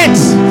begun yet.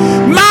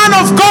 Man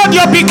of God,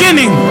 you're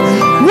beginning.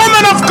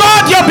 Woman of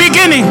God, you're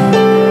beginning.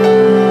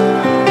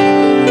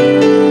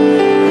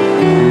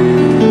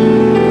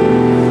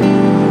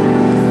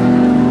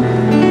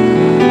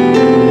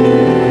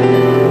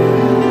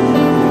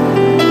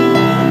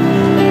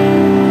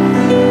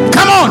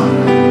 Come on.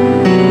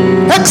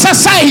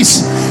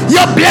 Exercise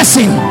your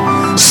blessing.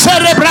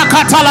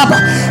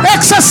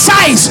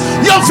 Exercise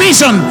your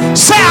vision.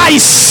 Say, I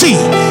see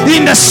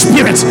in the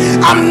spirit.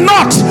 I'm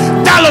not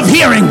dull of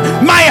hearing.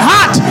 My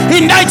heart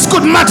indites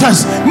good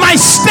matters. My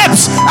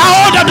steps are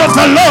ordered of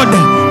the Lord.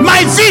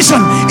 My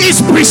vision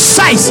is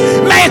precise.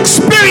 My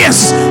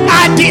experiences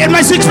are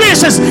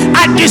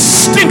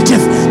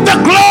distinctive. The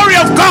glory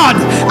of God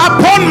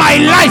upon my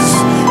life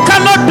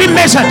cannot be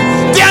measured.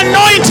 The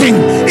anointing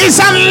is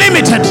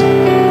unlimited.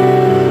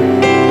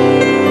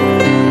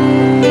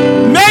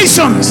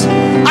 Nations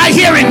are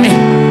hearing me.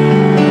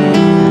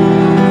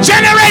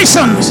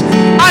 Generations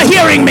are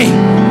hearing me.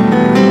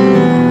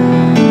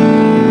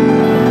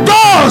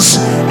 Doors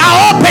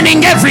are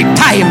opening every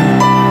time.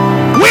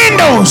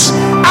 Windows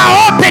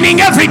are opening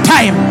every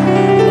time.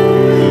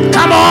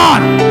 Come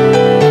on.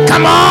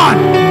 Come on.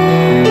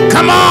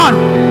 Come on.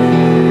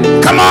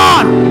 Come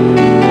on.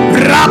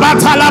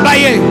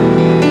 Rabatalabaye.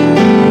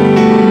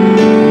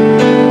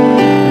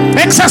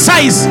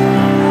 Exercise.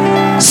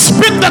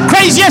 Speak the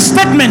craziest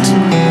statement.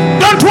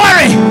 Don't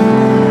worry.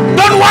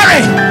 Don't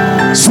worry.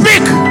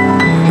 Speak.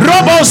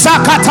 Robo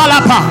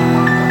Sakatalapa.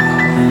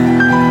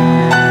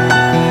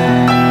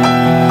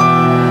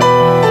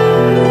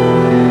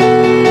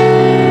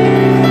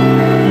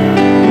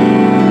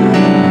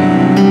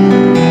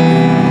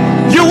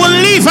 You will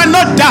live and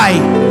not die.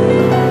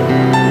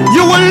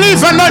 You will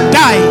live and not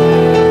die.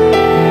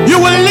 You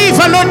will live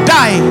and not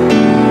die.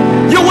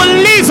 You will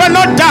live and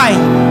not die.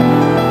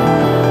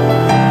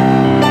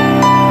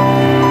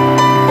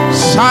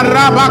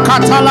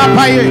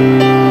 Sarabakatalapaye.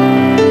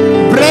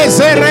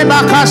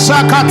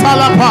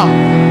 Brezerebakashakatalapa.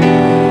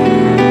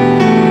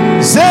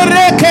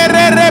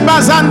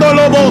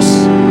 Zerekererebazandolobos.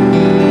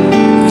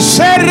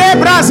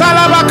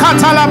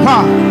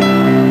 Zerebrazalabakatalapa.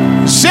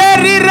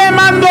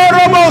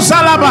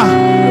 Zeriremandorobozalaba.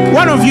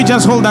 One of you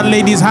just hold that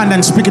lady's hand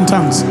and speak in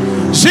tongues.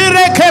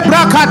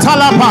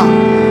 Zirekebrakatalaapa.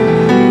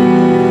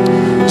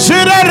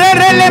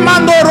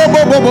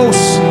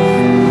 Zirererelemandorobobos.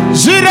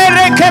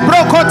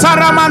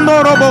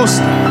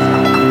 Zirerekebrokotaramandorobos.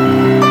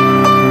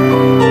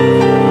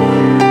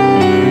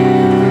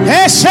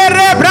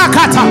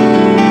 Esherebrakata.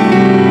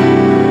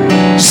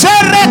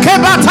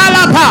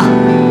 Sherekebatalapa.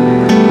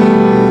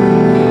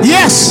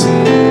 Yes.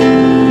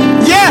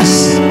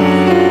 Yes.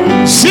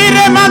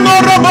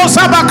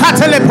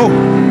 Shiremandorobosabakatelepo.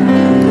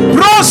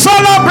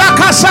 Brosolo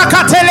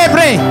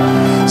brakashakatelebre.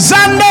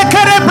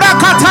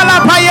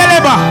 Zandekerebrakatalapa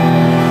yeleba.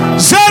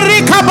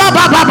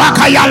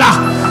 Zerikabababakayala.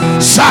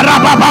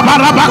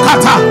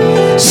 Sarababarabakata.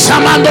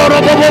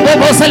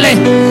 Samandorobobobosele.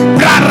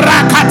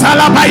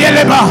 Brarakatalapa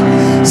yeleba.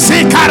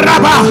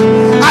 Zikaraba.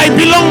 I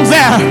belong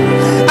there.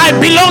 I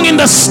belong in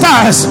the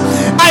stars.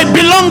 I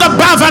belong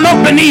above and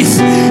not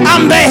beneath.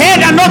 I'm the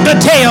head and not the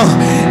tail.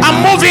 I'm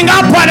moving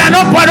upward and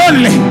upward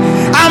only.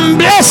 I'm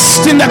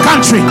blessed in the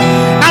country.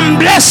 I'm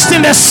blessed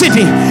in the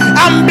city.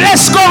 I'm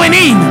blessed going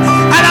in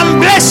and I'm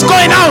blessed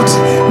going out.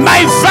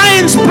 My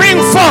vines bring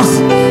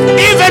forth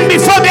even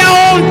before their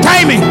own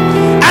timing,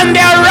 and they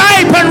are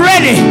ripe and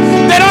ready.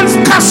 They don't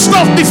cast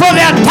off before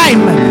their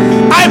time.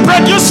 I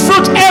produce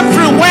fruit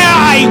everywhere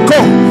I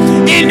go,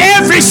 in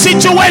every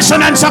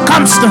situation and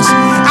circumstance.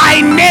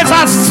 I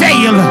never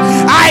fail.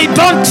 I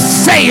don't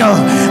fail.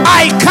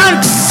 I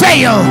can't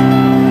fail.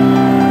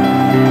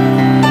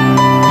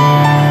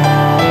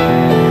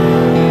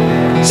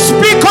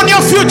 Speak on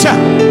your future.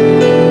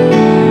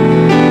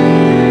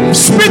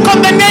 Speak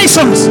on the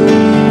nations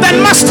that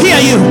must hear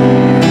you.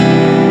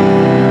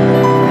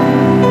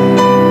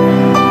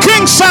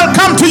 Kings shall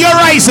come to your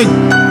rising.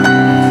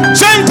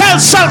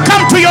 Gentiles shall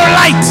come to your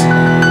light.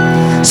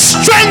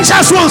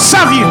 Strangers will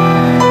serve you.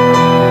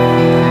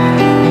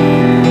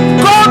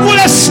 God will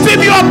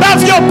esteem you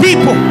above your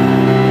people.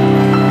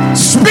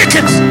 Speak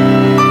it.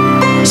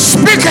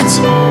 Speak it.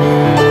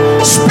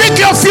 Speak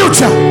your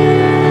future.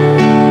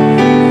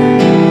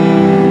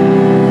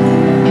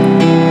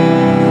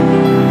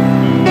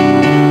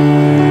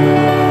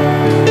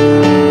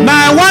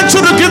 Now I want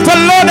you to give the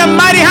Lord a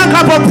mighty hand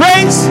clap of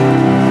praise.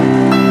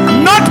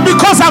 Not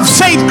because I've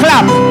said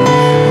clap,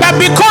 but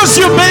because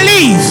you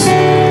believe.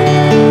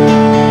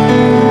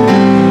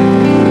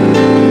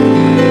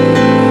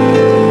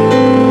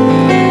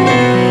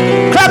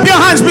 Clap your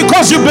hands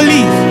because you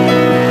believe.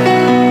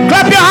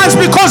 Clap your hands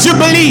because you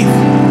believe.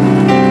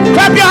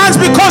 Clap your hands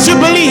because you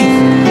believe.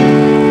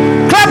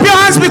 Clap your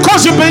hands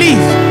because you believe.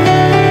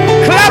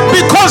 Clap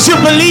because you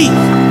believe.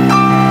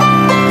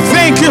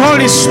 Thank you,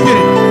 Holy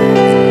Spirit.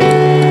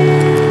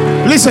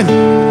 Listen.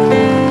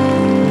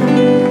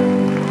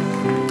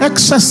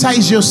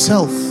 Exercise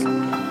yourself.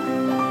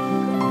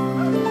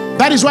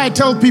 That is why I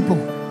tell people,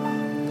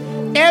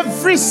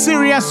 every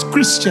serious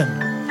Christian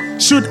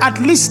should at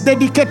least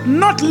dedicate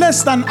not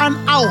less than an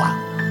hour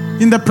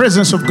in the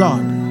presence of God.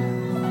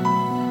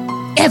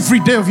 Every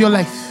day of your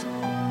life.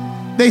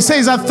 They say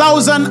it's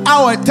 1,000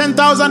 hours,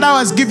 10,000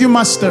 hours give you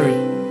mastery.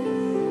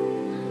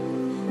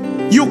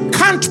 You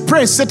can't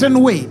pray a certain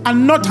way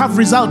and not have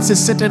results a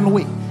certain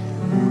way.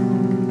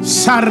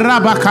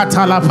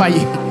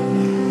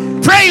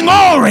 Praying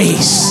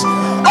always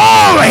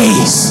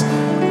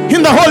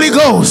in the Holy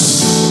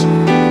Ghost.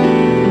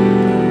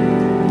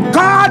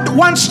 God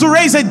wants to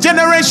raise a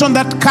generation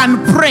that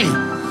can pray.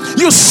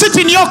 You sit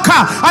in your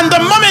car, and the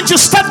moment you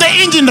start the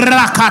engine, may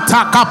I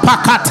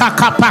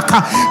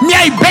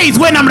bathe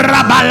when I'm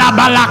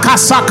rabalabalaka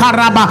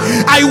sakaraba.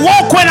 I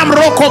walk when I'm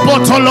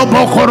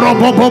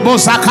rokobotolobokorobobobo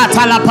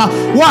zakatalapa.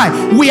 Why?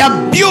 We are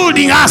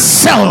building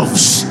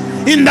ourselves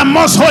in the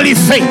most holy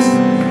faith.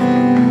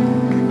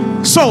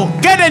 So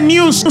get a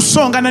new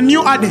song and a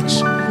new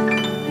adage.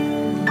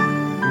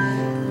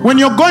 When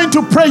you're going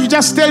to pray, you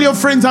just tell your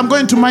friends, I'm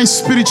going to my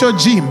spiritual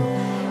gym.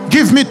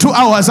 Give me 2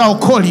 hours, I'll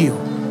call you.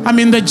 I'm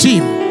in the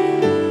gym.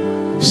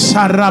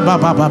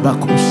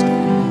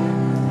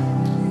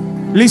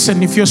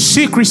 Listen, if you're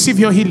sick, receive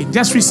your healing.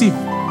 Just receive.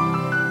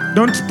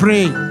 Don't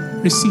pray.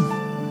 Receive.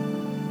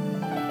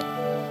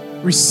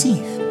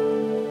 Receive.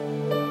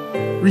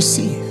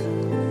 Receive.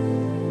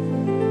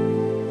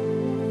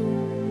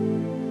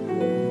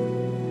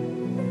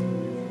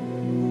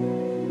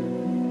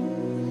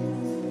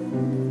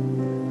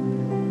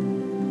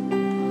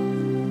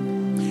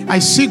 I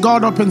see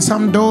God open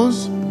some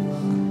doors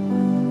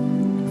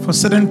for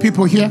certain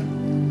people here.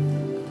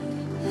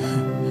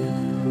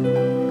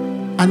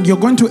 And you're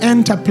going to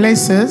enter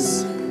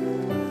places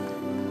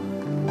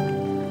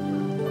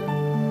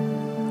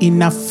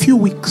in a few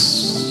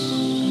weeks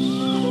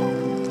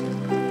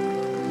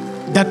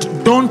that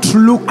don't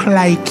look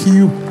like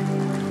you.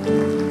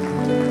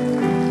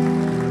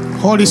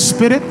 Holy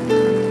Spirit,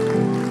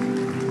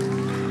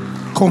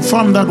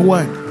 confirm that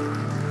word.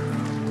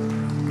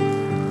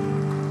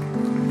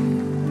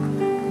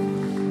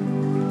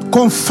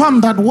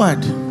 Confirm that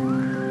word.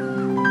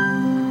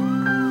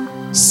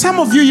 Some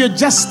of you, you're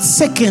just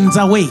seconds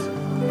away.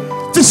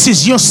 This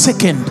is your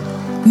second.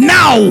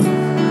 Now,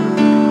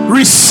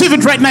 receive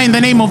it right now in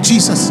the name of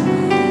Jesus.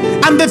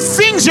 And the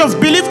things you've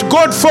believed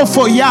God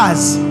for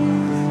years,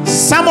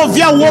 some of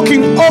you are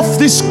walking off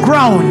this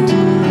ground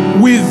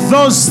with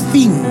those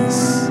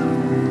things.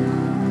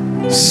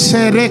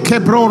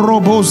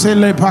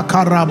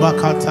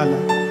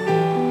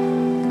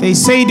 They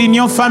said in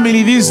your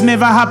family, this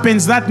never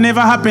happens, that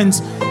never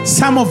happens.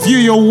 Some of you,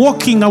 you're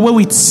walking away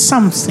with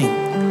something.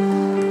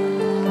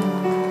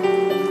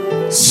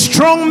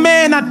 Strong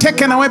men are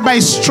taken away by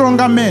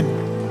stronger men.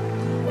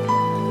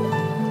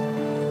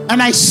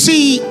 And I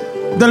see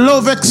the law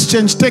of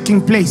exchange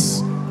taking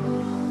place.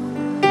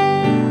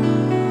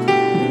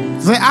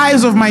 The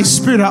eyes of my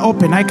spirit are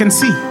open. I can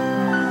see.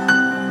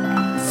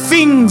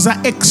 Things are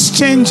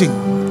exchanging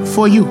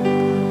for you.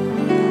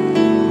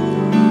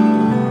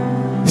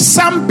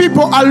 Some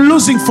people are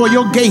losing for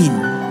your gain.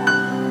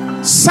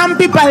 Some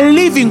people are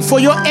leaving for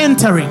your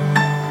entering.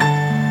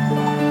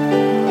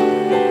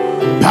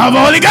 Power of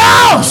the Holy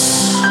Ghost.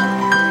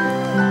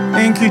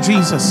 Thank you,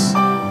 Jesus.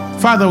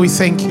 Father, we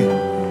thank you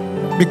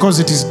because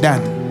it is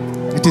done.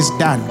 It is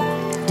done.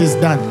 It is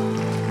done.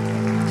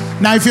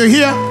 Now, if you're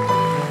here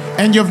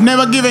and you've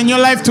never given your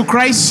life to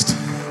Christ,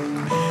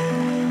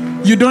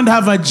 you don't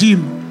have a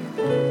gym.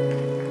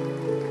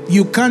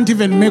 You can't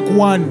even make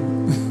one.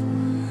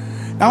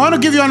 I want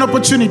to give you an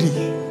opportunity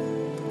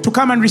to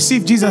come and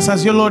receive Jesus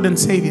as your Lord and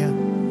Savior.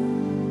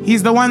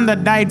 He's the one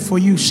that died for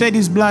you, shed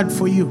his blood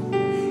for you,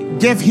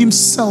 gave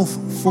himself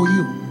for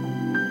you.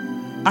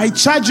 I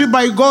charge you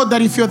by God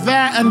that if you're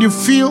there and you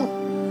feel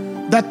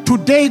that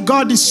today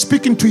God is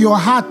speaking to your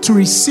heart to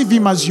receive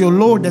him as your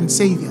Lord and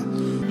Savior,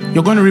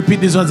 you're going to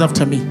repeat these words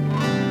after me.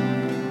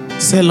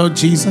 Say, Lord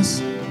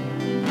Jesus,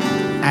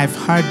 I've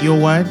heard your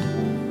word.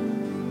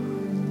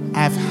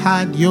 I've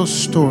heard your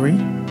story.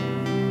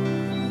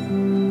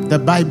 The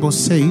Bible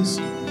says,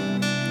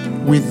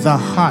 with the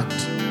heart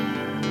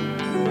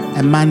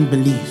a man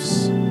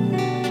believes,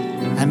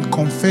 and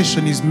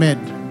confession is made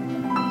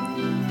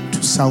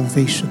to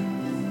salvation.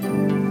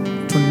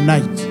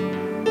 Tonight,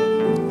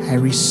 I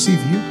receive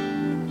you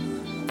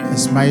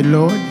as my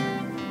Lord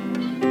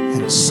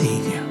and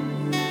Savior.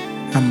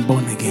 I'm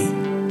born again.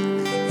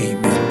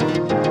 Amen.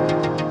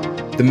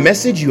 The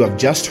message you have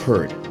just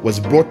heard was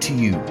brought to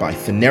you by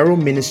Phaneroo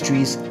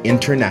Ministries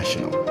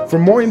International. For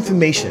more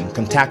information,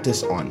 contact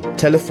us on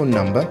telephone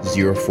number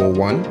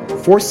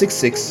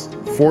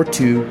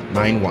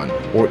 041-466-4291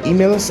 or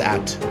email us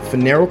at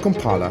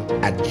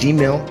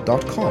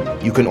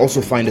phanerokampala@gmail.com. You can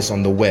also find us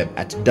on the web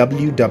at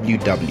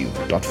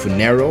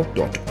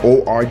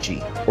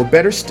www.phaneroo.org. Or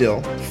better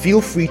still,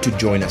 feel free to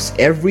join us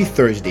every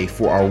Thursday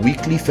for our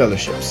weekly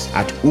fellowships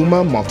at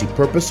UMA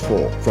Multipurpose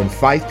Hall from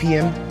 5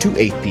 p.m. to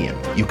 8 p.m.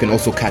 You can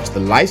also catch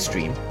the live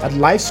stream at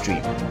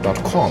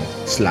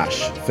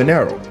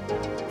livestream.com/Phaneroo.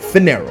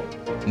 Phaneroo,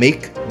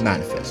 make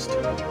manifest.